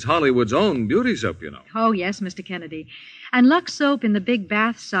Stone, it's Hollywood's own beauty soap, you know. Oh, yes, Mr. Kennedy. And Lux soap in the big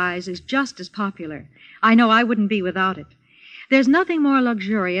bath size is just as popular. I know I wouldn't be without it. There's nothing more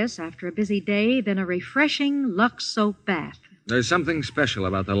luxurious after a busy day than a refreshing Lux soap bath. There's something special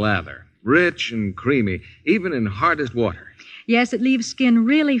about the lather. Rich and creamy, even in hardest water. Yes, it leaves skin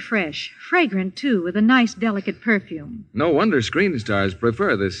really fresh, fragrant, too, with a nice, delicate perfume. No wonder screen stars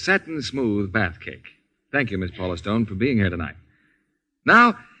prefer this satin-smooth bath cake. Thank you, Miss Paula Stone, for being here tonight.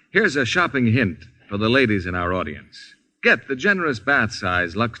 Now, here's a shopping hint for the ladies in our audience. Get the generous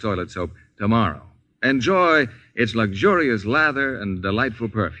bath-size Lux toilet soap tomorrow. Enjoy its luxurious lather and delightful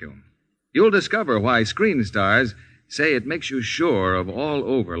perfume. You'll discover why screen stars say it makes you sure of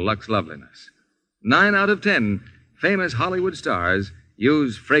all-over Lux loveliness. 9 out of 10 famous Hollywood stars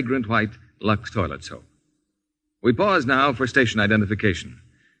use fragrant white Lux toilet soap. We pause now for station identification.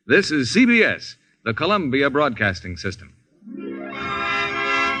 This is CBS, the Columbia Broadcasting System.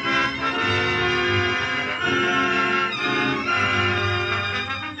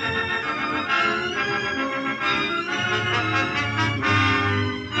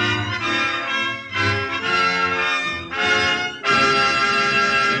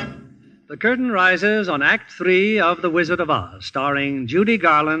 The curtain rises on Act 3 of The Wizard of Oz, starring Judy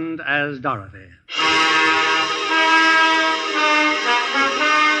Garland as Dorothy.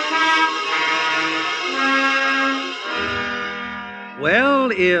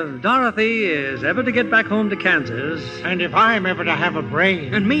 Well, if Dorothy is ever to get back home to Kansas... And if I'm ever to have a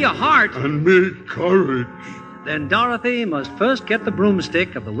brain... And me a heart... And me courage... Then Dorothy must first get the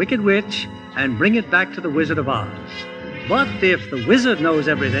broomstick of the Wicked Witch and bring it back to the Wizard of Oz. But if the wizard knows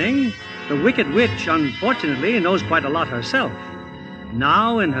everything, the Wicked Witch, unfortunately, knows quite a lot herself.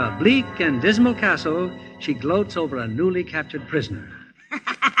 Now, in her bleak and dismal castle, she gloats over a newly captured prisoner.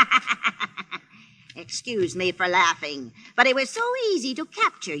 Excuse me for laughing, but it was so easy to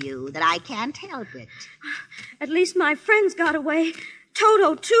capture you that I can't help it. At least my friends got away.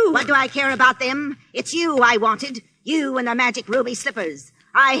 Toto, too. What do I care about them? It's you I wanted. You and the magic ruby slippers.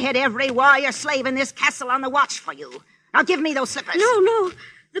 I had every warrior slave in this castle on the watch for you. Now give me those slippers. No.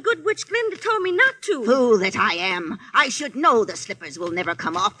 The good witch Glinda told me not to. Fool that I am. I should know the slippers will never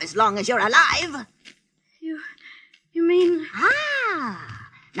come off as long as you're alive. You mean...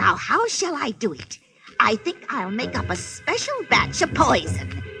 Now how shall I do it? I think I'll make up a special batch of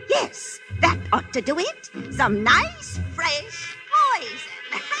poison. Yes, that ought to do it. Some nice, fresh poison.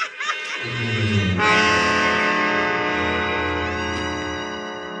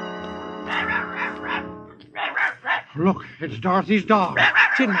 Look, it's Dorothy's dog.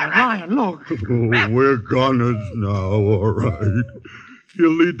 Tin Man, Lion, look. Oh, we're goners now, all right.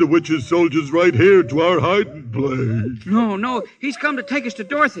 He'll lead the witch's soldiers right here to our hiding place. No, he's come to take us to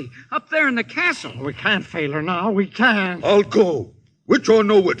Dorothy, up there in the castle. We can't fail her now, we can't. I'll go. Witch or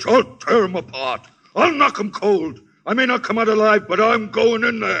no witch, I'll tear him apart. I'll knock him cold. I may not come out alive, but I'm going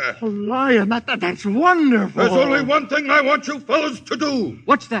in there. Oh, Lion, that's wonderful. There's only one thing I want you fellas to do.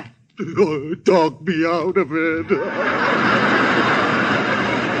 What's that? Talk me out of it.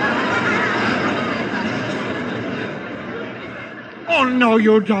 Oh, no,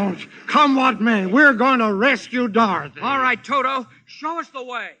 you don't. Come what may, we're going to rescue Dorothy. All right, Toto, show us the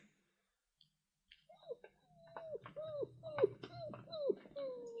way.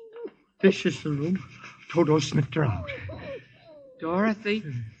 This is the room. Toto sniffed her out. Dorothy?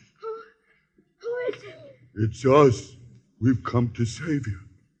 Who is it? It's us. We've come to save you.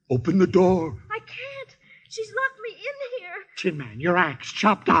 Open the door. I can't. She's locked me in here. Tin Man, your axe,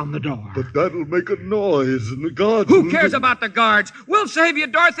 chop down the door. But that'll make a noise, and the guards... Who cares about the guards? We'll save you,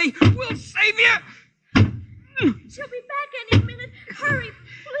 Dorothy. We'll save you. She'll be back any minute. Hurry,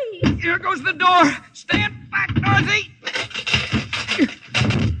 please. Here goes the door. Stand back, Dorothy.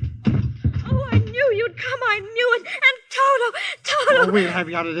 Oh, I knew you'd come. I knew it. And Toto. Oh, we'll have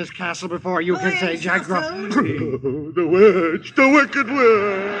you out of this castle before you can say Jack Gruff. The witch, the wicked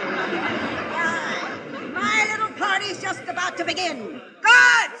witch. My little party's just about to begin.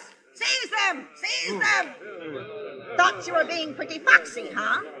 Guards! Seize them! Seize them! Thought you were being pretty foxy,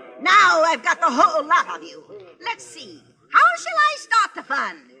 huh? Now I've got the whole lot of you. Let's see. How shall I start the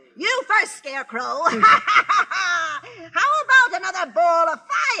fun? You first, Scarecrow. How about another ball of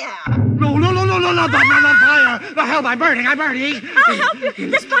fire? No, not fire. The hell, I'm burning. I'll help you.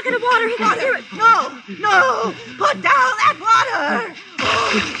 This bucket of water. Here it. No. Put down that water.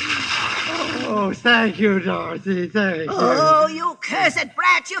 Oh, thank you, Dorothy. Thank you. Oh, you cursed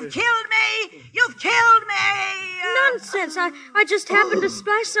brat. You've killed me. You've killed me. Nonsense. I just happened to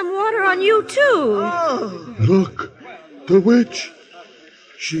splash some water on you, too. Oh. Look, the witch.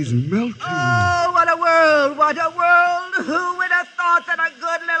 She's melting. Oh, what a world, what a world. Who would have thought that a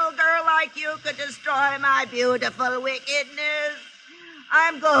good little girl like you could destroy my beautiful wickedness?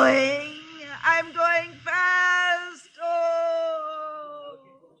 I'm going fast. Oh.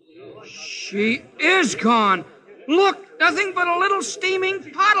 She is gone. Look, nothing but a little steaming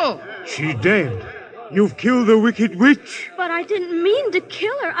puddle. She's dead. You've killed the wicked witch. But I didn't mean to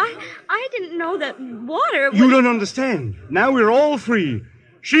kill her. I didn't know that water would... You don't understand. Now we're all free.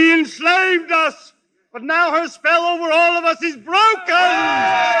 She enslaved us, but now her spell over all of us is broken.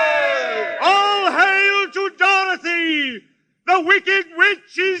 Hey! All hail to Dorothy! The wicked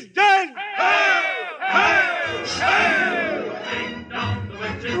witch is dead! Hail! Hail! Hail! Ding dong, the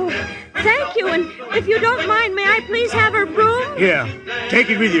witch is dead. Thank you, and if you don't mind, may I please have her broom? Here,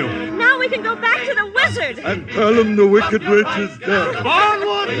 take it with you. Now we can go back to the wizard. And tell him the wicked witch is dead.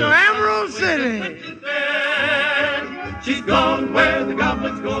 Onward to Emerald City. She's gone where the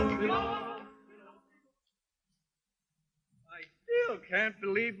goblins go. I still can't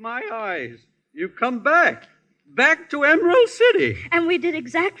believe my eyes. You've come back. Back to Emerald City. And we did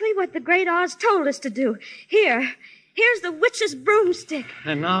exactly what the Great Oz told us to do. Here's the witch's broomstick.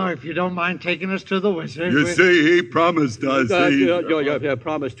 And now, if you don't mind taking us to the wizard... You see, he promised us. Yeah,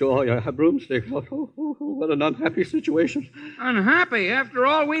 promised to. Oh, yeah, a broomstick. What an unhappy situation. Unhappy? After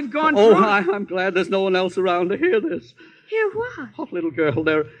all we've gone through? I'm glad there's no one else around to hear this. Hear what? Oh, little girl,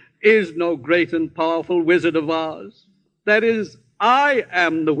 there is no great and powerful Wizard of Oz. That is, I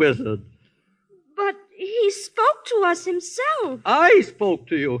am the wizard. But he spoke to us himself. I spoke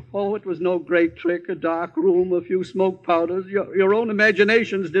to you. Oh, it was no great trick, a dark room, a few smoke powders. Your own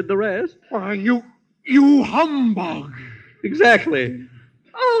imaginations did the rest. Why, you You humbug. Exactly.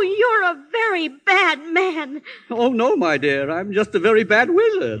 Oh, you're a very bad man. Oh, no, my dear. I'm just a very bad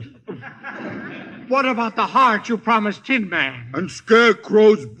wizard. What about the heart you promised Tin Man? And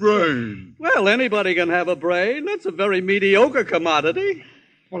Scarecrow's brain. Well, anybody can have a brain. That's a very mediocre commodity.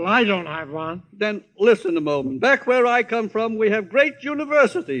 Well, I don't have one. Then listen a moment. Back where I come from, we have great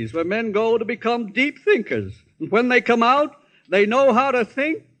universities where men go to become deep thinkers. And when they come out, they know how to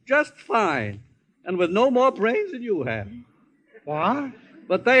think just fine. And with no more brains than you have. What?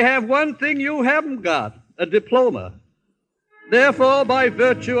 But they have one thing you haven't got, a diploma. Therefore, by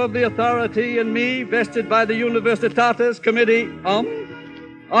virtue of the authority in me vested by the Universitatis Committee,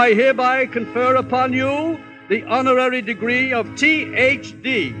 I hereby confer upon you the honorary degree of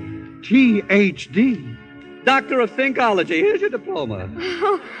Ph.D. Ph.D.? Doctor of Thinkology. Here's your diploma.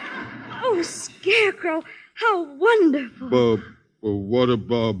 Oh, Scarecrow, how wonderful. But what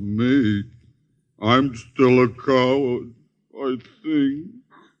about me? I'm still a coward, I think.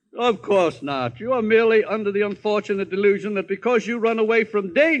 Of course not. You are merely under the unfortunate delusion that because you run away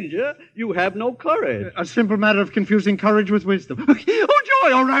from danger, you have no courage. A simple matter of confusing courage with wisdom. Oh,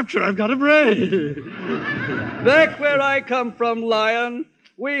 joy, oh, rapture, I've got a brain. Back where I come from, Lion,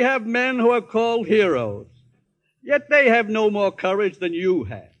 we have men who are called heroes. Yet they have no more courage than you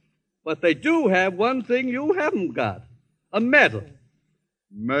have. But they do have one thing you haven't got, a medal.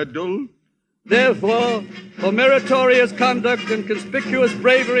 Medal? Therefore, for meritorious conduct and conspicuous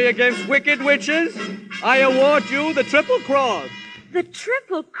bravery against wicked witches, I award you the Triple Cross. The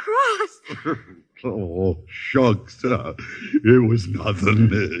Triple Cross? Oh, shucks. It was nothing.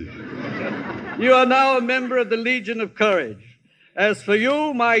 You are now a member of the Legion of Courage. As for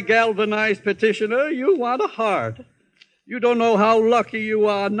you, my galvanized petitioner, you want a heart. You don't know how lucky you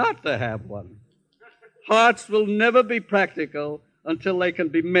are not to have one. Hearts will never be practical until they can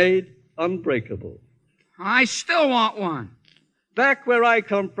be made unbreakable. I still want one. Back where I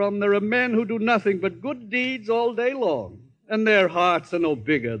come from, there are men who do nothing but good deeds all day long, and their hearts are no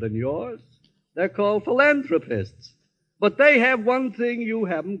bigger than yours. They're called philanthropists. But they have one thing you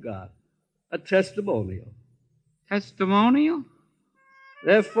haven't got, a testimonial. Testimonial?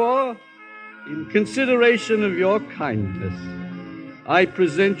 Therefore, in consideration of your kindness, I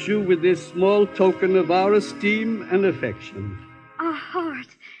present you with this small token of our esteem and affection. A heart.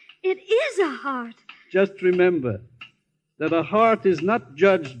 It is a heart. Just remember that a heart is not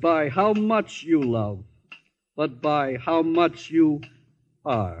judged by how much you love, but by how much you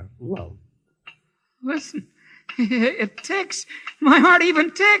are loved. Listen, it ticks. My heart even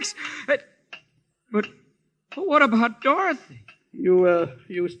ticks. But what about Dorothy?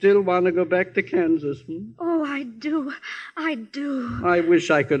 You still want to go back to Kansas, Oh, I do. I do. I wish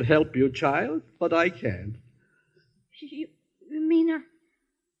I could help you, child, but I can't. You mean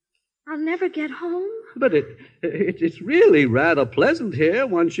I'll never get home? But it's really rather pleasant here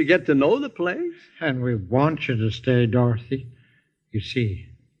once you get to know the place. And we want you to stay, Dorothy. You see,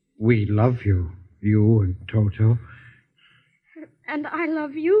 we love you, you and Toto. And I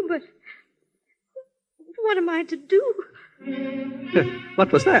love you, but what am I to do?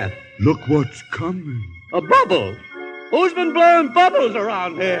 What was that? Look what's coming. A bubble. Who's been blowing bubbles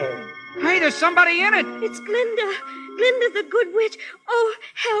around here? Hey, there's somebody in it. It's Glinda. Glinda the Good Witch. Oh,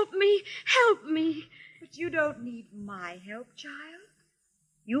 help me. Help me. But you don't need my help, child.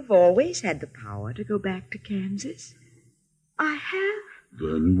 You've always had the power to go back to Kansas. I have?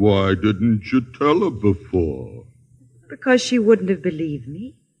 Then why didn't you tell her before? Because she wouldn't have believed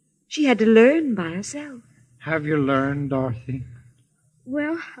me. She had to learn by herself. Have you learned, Dorothy?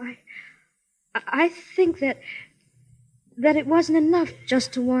 Well, I think that it wasn't enough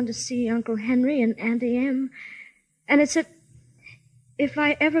just to want to see Uncle Henry and Auntie Em. And it's that if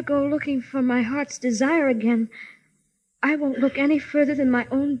I ever go looking for my heart's desire again, I won't look any further than my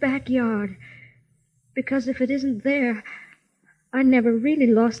own backyard. Because if it isn't there, I never really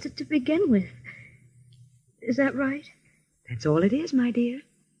lost it to begin with. Is that right? That's all it is, my dear.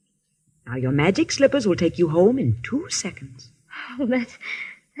 Now, your magic slippers will take you home in 2 seconds. Oh,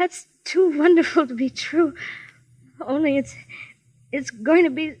 that's too wonderful to be true. Only it's going to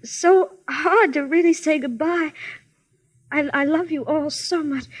be so hard to really say goodbye. I love you all so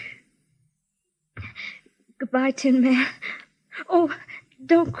much. Goodbye, Tin Man. Oh,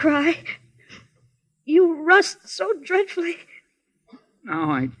 don't cry. You rust so dreadfully.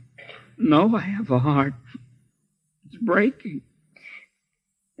 Now I know I have a heart. It's breaking.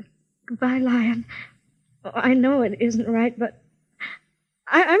 Goodbye, Lion. I know it isn't right, but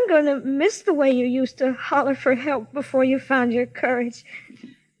I'm going to miss the way you used to holler for help before you found your courage.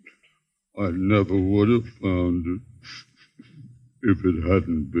 I never would have found it if it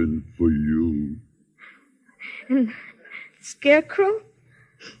hadn't been for you. And Scarecrow,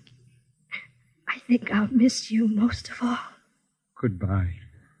 I think I'll miss you most of all. Goodbye,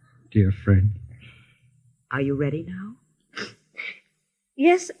 dear friend. Are you ready now?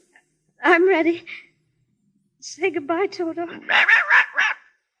 Yes, I'm ready. Say goodbye, Toto. Now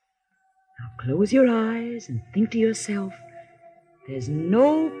close your eyes and think to yourself, there's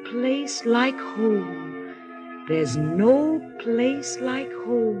no place like home. There's no place like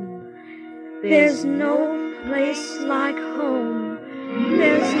home. There's no place like home.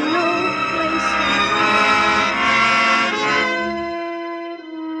 There's no place like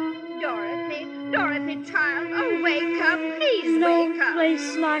home. Dorothy, child, oh, wake up. Please wake up. No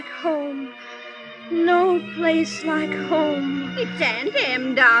place like home. No place like home. It's Aunt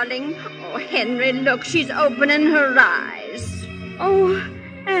Em, darling. Oh, Henry, look, she's opening her eyes. Oh,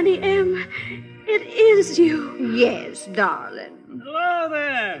 Auntie Em, it is you. Yes, darling. Hello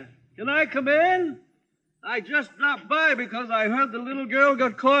there. Can I come in? I just dropped by because I heard the little girl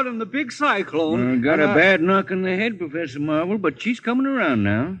got caught in the big cyclone. Got a bad knock on the head, Professor Marvel, but she's coming around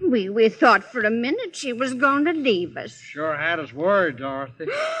now. We thought for a minute she was going to leave us. Sure had us worried, Dorothy.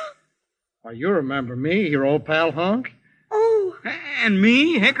 Why, you remember me, your old pal Hunk? Oh. And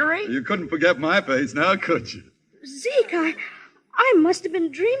me, Hickory? You couldn't forget my face now, could you? Zeke, I must have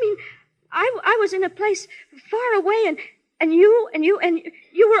been dreaming. I was in a place far away, and you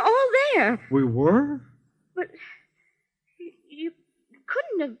were all there. We were? But you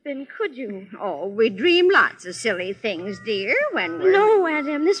couldn't have been, could you? Oh, we dream lots of silly things, dear, when we're... No, Aunt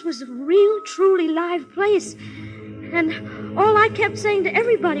Em, this was a real, truly live place. And all I kept saying to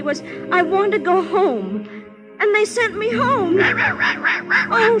everybody was, I want to go home. And they sent me home.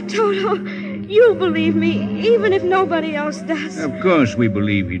 Oh, Toto, you'll believe me, even if nobody else does. Of course we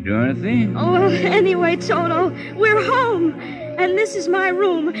believe you, Dorothy. Oh, well, anyway, Toto, we're home. And this is my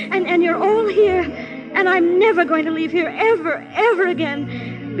room. And you're all here. And I'm never going to leave here ever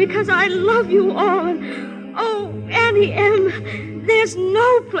again. Because I love you all. And, oh, Auntie Em, there's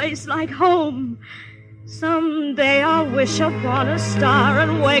no place like home. Someday I'll wish upon a star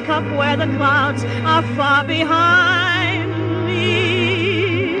and wake up where the clouds are far behind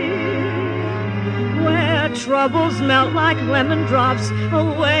me. Where troubles melt like lemon drops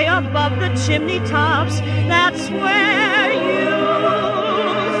away above the chimney tops. That's where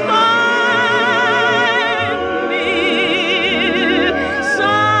you'll find me.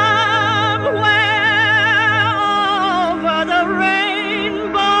 Somewhere over the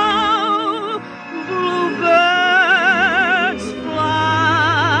rainbow.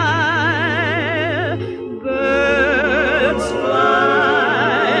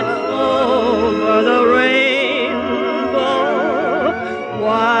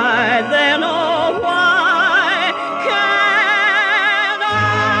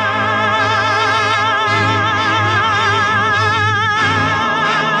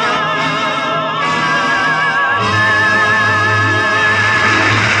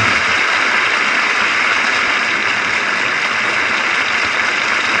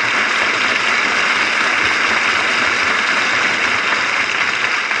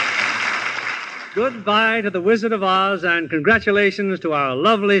 Goodbye to the Wizard of Oz, and congratulations to our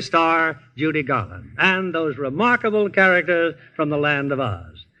lovely star, Judy Garland, and those remarkable characters from the land of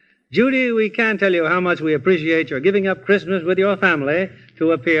Oz. Judy, we can't tell you how much we appreciate your giving up Christmas with your family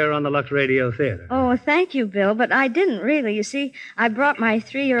to appear on the Lux Radio Theater. Oh, thank you, Bill, but I didn't really. You see, I brought my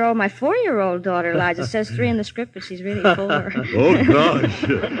 4-year-old daughter, Liza. It says 3 in the script, but she's really 4. Oh, gosh.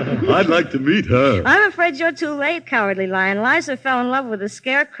 I'd like to meet her. I'm afraid you're too late, Cowardly Lion. Liza fell in love with the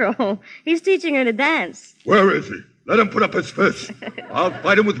Scarecrow. He's teaching her to dance. Where is he? Let him put up his fist. I'll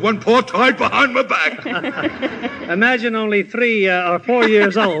fight him with one paw tied behind my back. Imagine only 3 or 4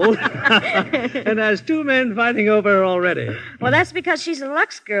 years old and has 2 men fighting over her already. Well, that's because she's a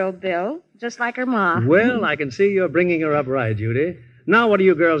Lux girl, Bill, just like her ma. Well, I can see you're bringing her up right, Judy. Now what are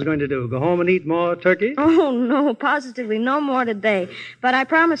you girls going to do? Go home and eat more turkey? Oh, no, positively no more today. But I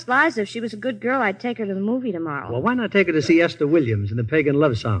promised Liza if she was a good girl, I'd take her to the movie tomorrow. Well, why not take her to see Esther Williams in the Pagan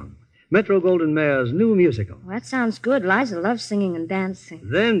Love Song? Metro-Goldwyn-Mayer's new musical. Well, that sounds good. Liza loves singing and dancing.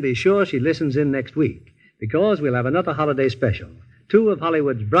 Then be sure she listens in next week, because we'll have another holiday special. 2 of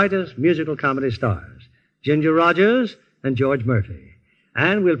Hollywood's brightest musical comedy stars, Ginger Rogers and George Murphy.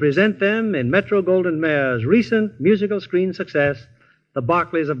 And we'll present them in Metro-Goldwyn-Mayer's recent musical screen success, The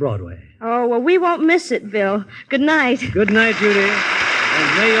Barclays of Broadway. Oh, well, we won't miss it, Bill. Good night. Good night, Judy.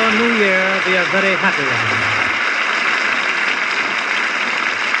 And may your new year be a very happy one.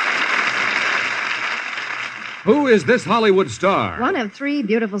 Who is this Hollywood star? One of 3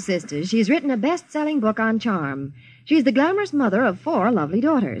 beautiful sisters. She's written a best-selling book on charm. She's the glamorous mother of 4 lovely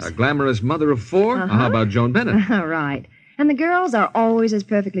daughters. A glamorous mother of 4? Uh-huh. How about Joan Bennett? Right. And the girls are always as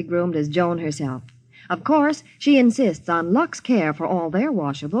perfectly groomed as Joan herself. Of course, she insists on Lux care for all their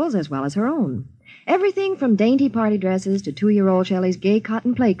washables as well as her own. Everything from dainty party dresses to 2-year-old Shelley's gay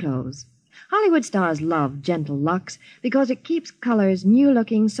cotton play clothes. Hollywood stars love gentle Lux because it keeps colors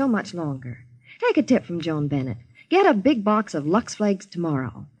new-looking so much longer. Take a tip from Joan Bennett. Get a big box of Lux Flakes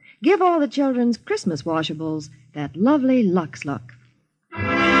tomorrow. Give all the children's Christmas washables that lovely Lux look.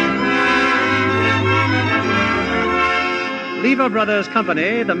 Lever Brothers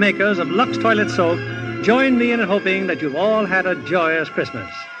Company, the makers of Lux Toilet Soap, join me in hoping that you've all had a joyous Christmas.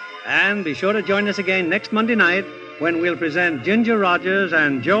 And be sure to join us again next Monday night when we'll present Ginger Rogers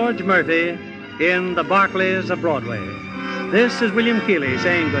and George Murphy in The Barclays of Broadway. This is William Keighley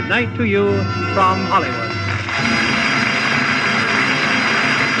saying good night to you from Hollywood.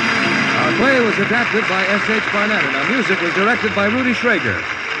 Our play was adapted by S.H. Barnett, and our music was directed by Rudy Schrager.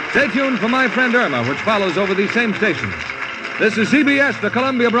 Stay tuned for My Friend Irma, which follows over these same stations. This is CBS, the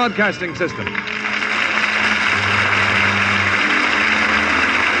Columbia Broadcasting System.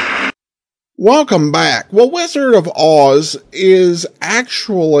 Welcome back. Well, Wizard of Oz is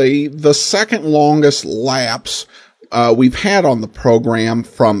actually the second longest lapse we've had on the program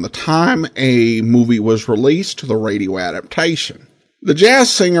from the time a movie was released to the radio adaptation. The Jazz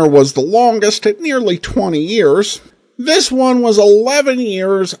Singer was the longest at nearly 20 years. This one was 11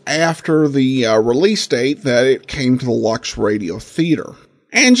 years after the release date that it came to the Lux Radio Theater.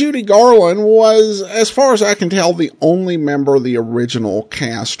 And Judy Garland was, as far as I can tell, the only member of the original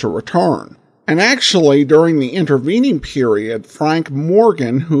cast to return. And actually, during the intervening period, Frank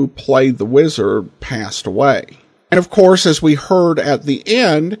Morgan, who played the wizard, passed away. And of course, as we heard at the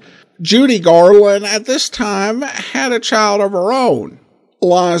end, Judy Garland at this time had a child of her own,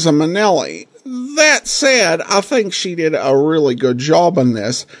 Liza Minnelli. That said, I think she did a really good job on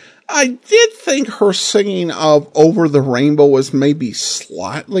this. I did think her singing of Over the Rainbow was maybe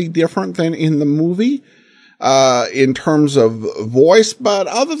slightly different than in the movie, in terms of voice, but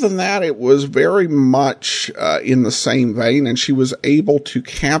other than that, it was very much in the same vein, and she was able to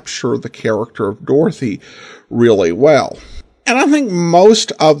capture the character of Dorothy really well. And I think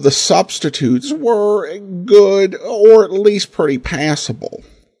most of the substitutes were good, or at least pretty passable.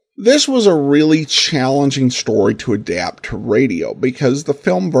 This was a really challenging story to adapt to radio because the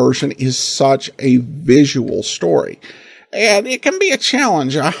film version is such a visual story. And it can be a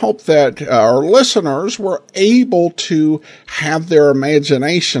challenge. I hope that our listeners were able to have their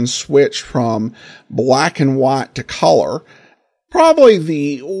imagination switch from black and white to color. Probably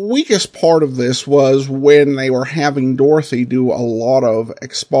the weakest part of this was when they were having Dorothy do a lot of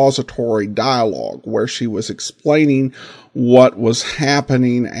expository dialogue where she was explaining what was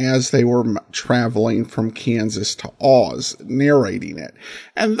happening as they were traveling from Kansas to Oz, narrating it.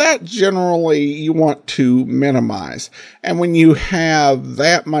 And that generally you want to minimize. And when you have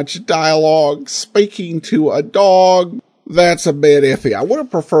that much dialogue speaking to a dog, that's a bit iffy. I would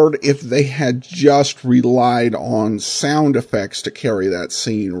have preferred if they had just relied on sound effects to carry that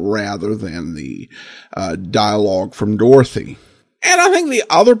scene rather than the dialogue from Dorothy. And I think the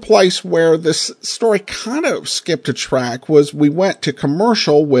other place where this story kind of skipped a track was we went to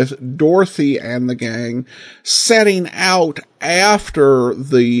commercial with Dorothy and the gang setting out after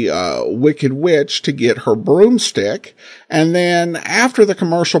the Wicked Witch to get her broomstick. And then after the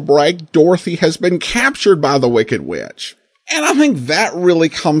commercial break, Dorothy has been captured by the Wicked Witch. And I think that really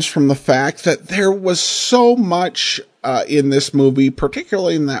comes from the fact that there was so much in this movie,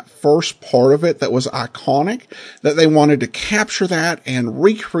 particularly in that first part of it, that was iconic, that they wanted to capture that and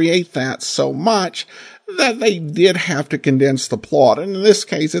recreate that so much that they did have to condense the plot. And in this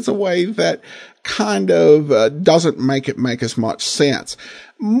case, it's a way that kind of doesn't make it make as much sense.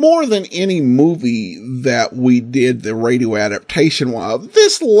 More than any movie that we did the radio adaptation of,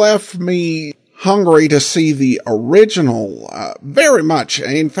 this left me hungry to see the original very much.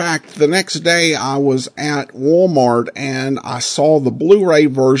 In fact, the next day I was at Walmart and I saw the Blu-ray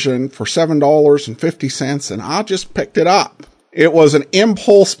version for $7.50 and I just picked it up. It was an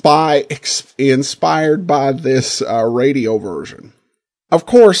impulse buy inspired by this radio version. Of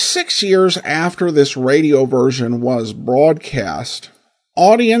course, 6 years after this radio version was broadcast,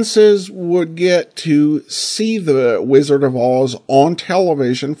 audiences would get to see The Wizard of Oz on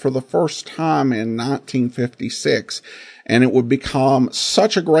television for the first time in 1956, and it would become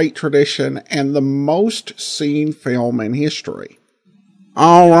such a great tradition and the most seen film in history.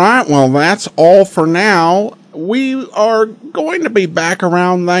 All right, well, that's all for now. We are going to be back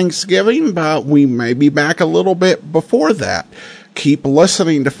around Thanksgiving, but we may be back a little bit before that. Keep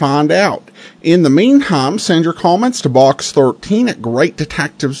listening to find out. In the meantime, send your comments to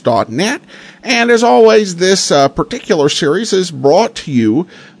box13@greatdetectives.net. And as always, this particular series is brought to you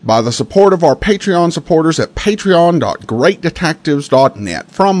by the support of our Patreon supporters at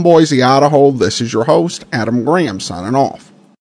patreon.greatdetectives.net. From Boise, Idaho, this is your host, Adam Graham, signing off.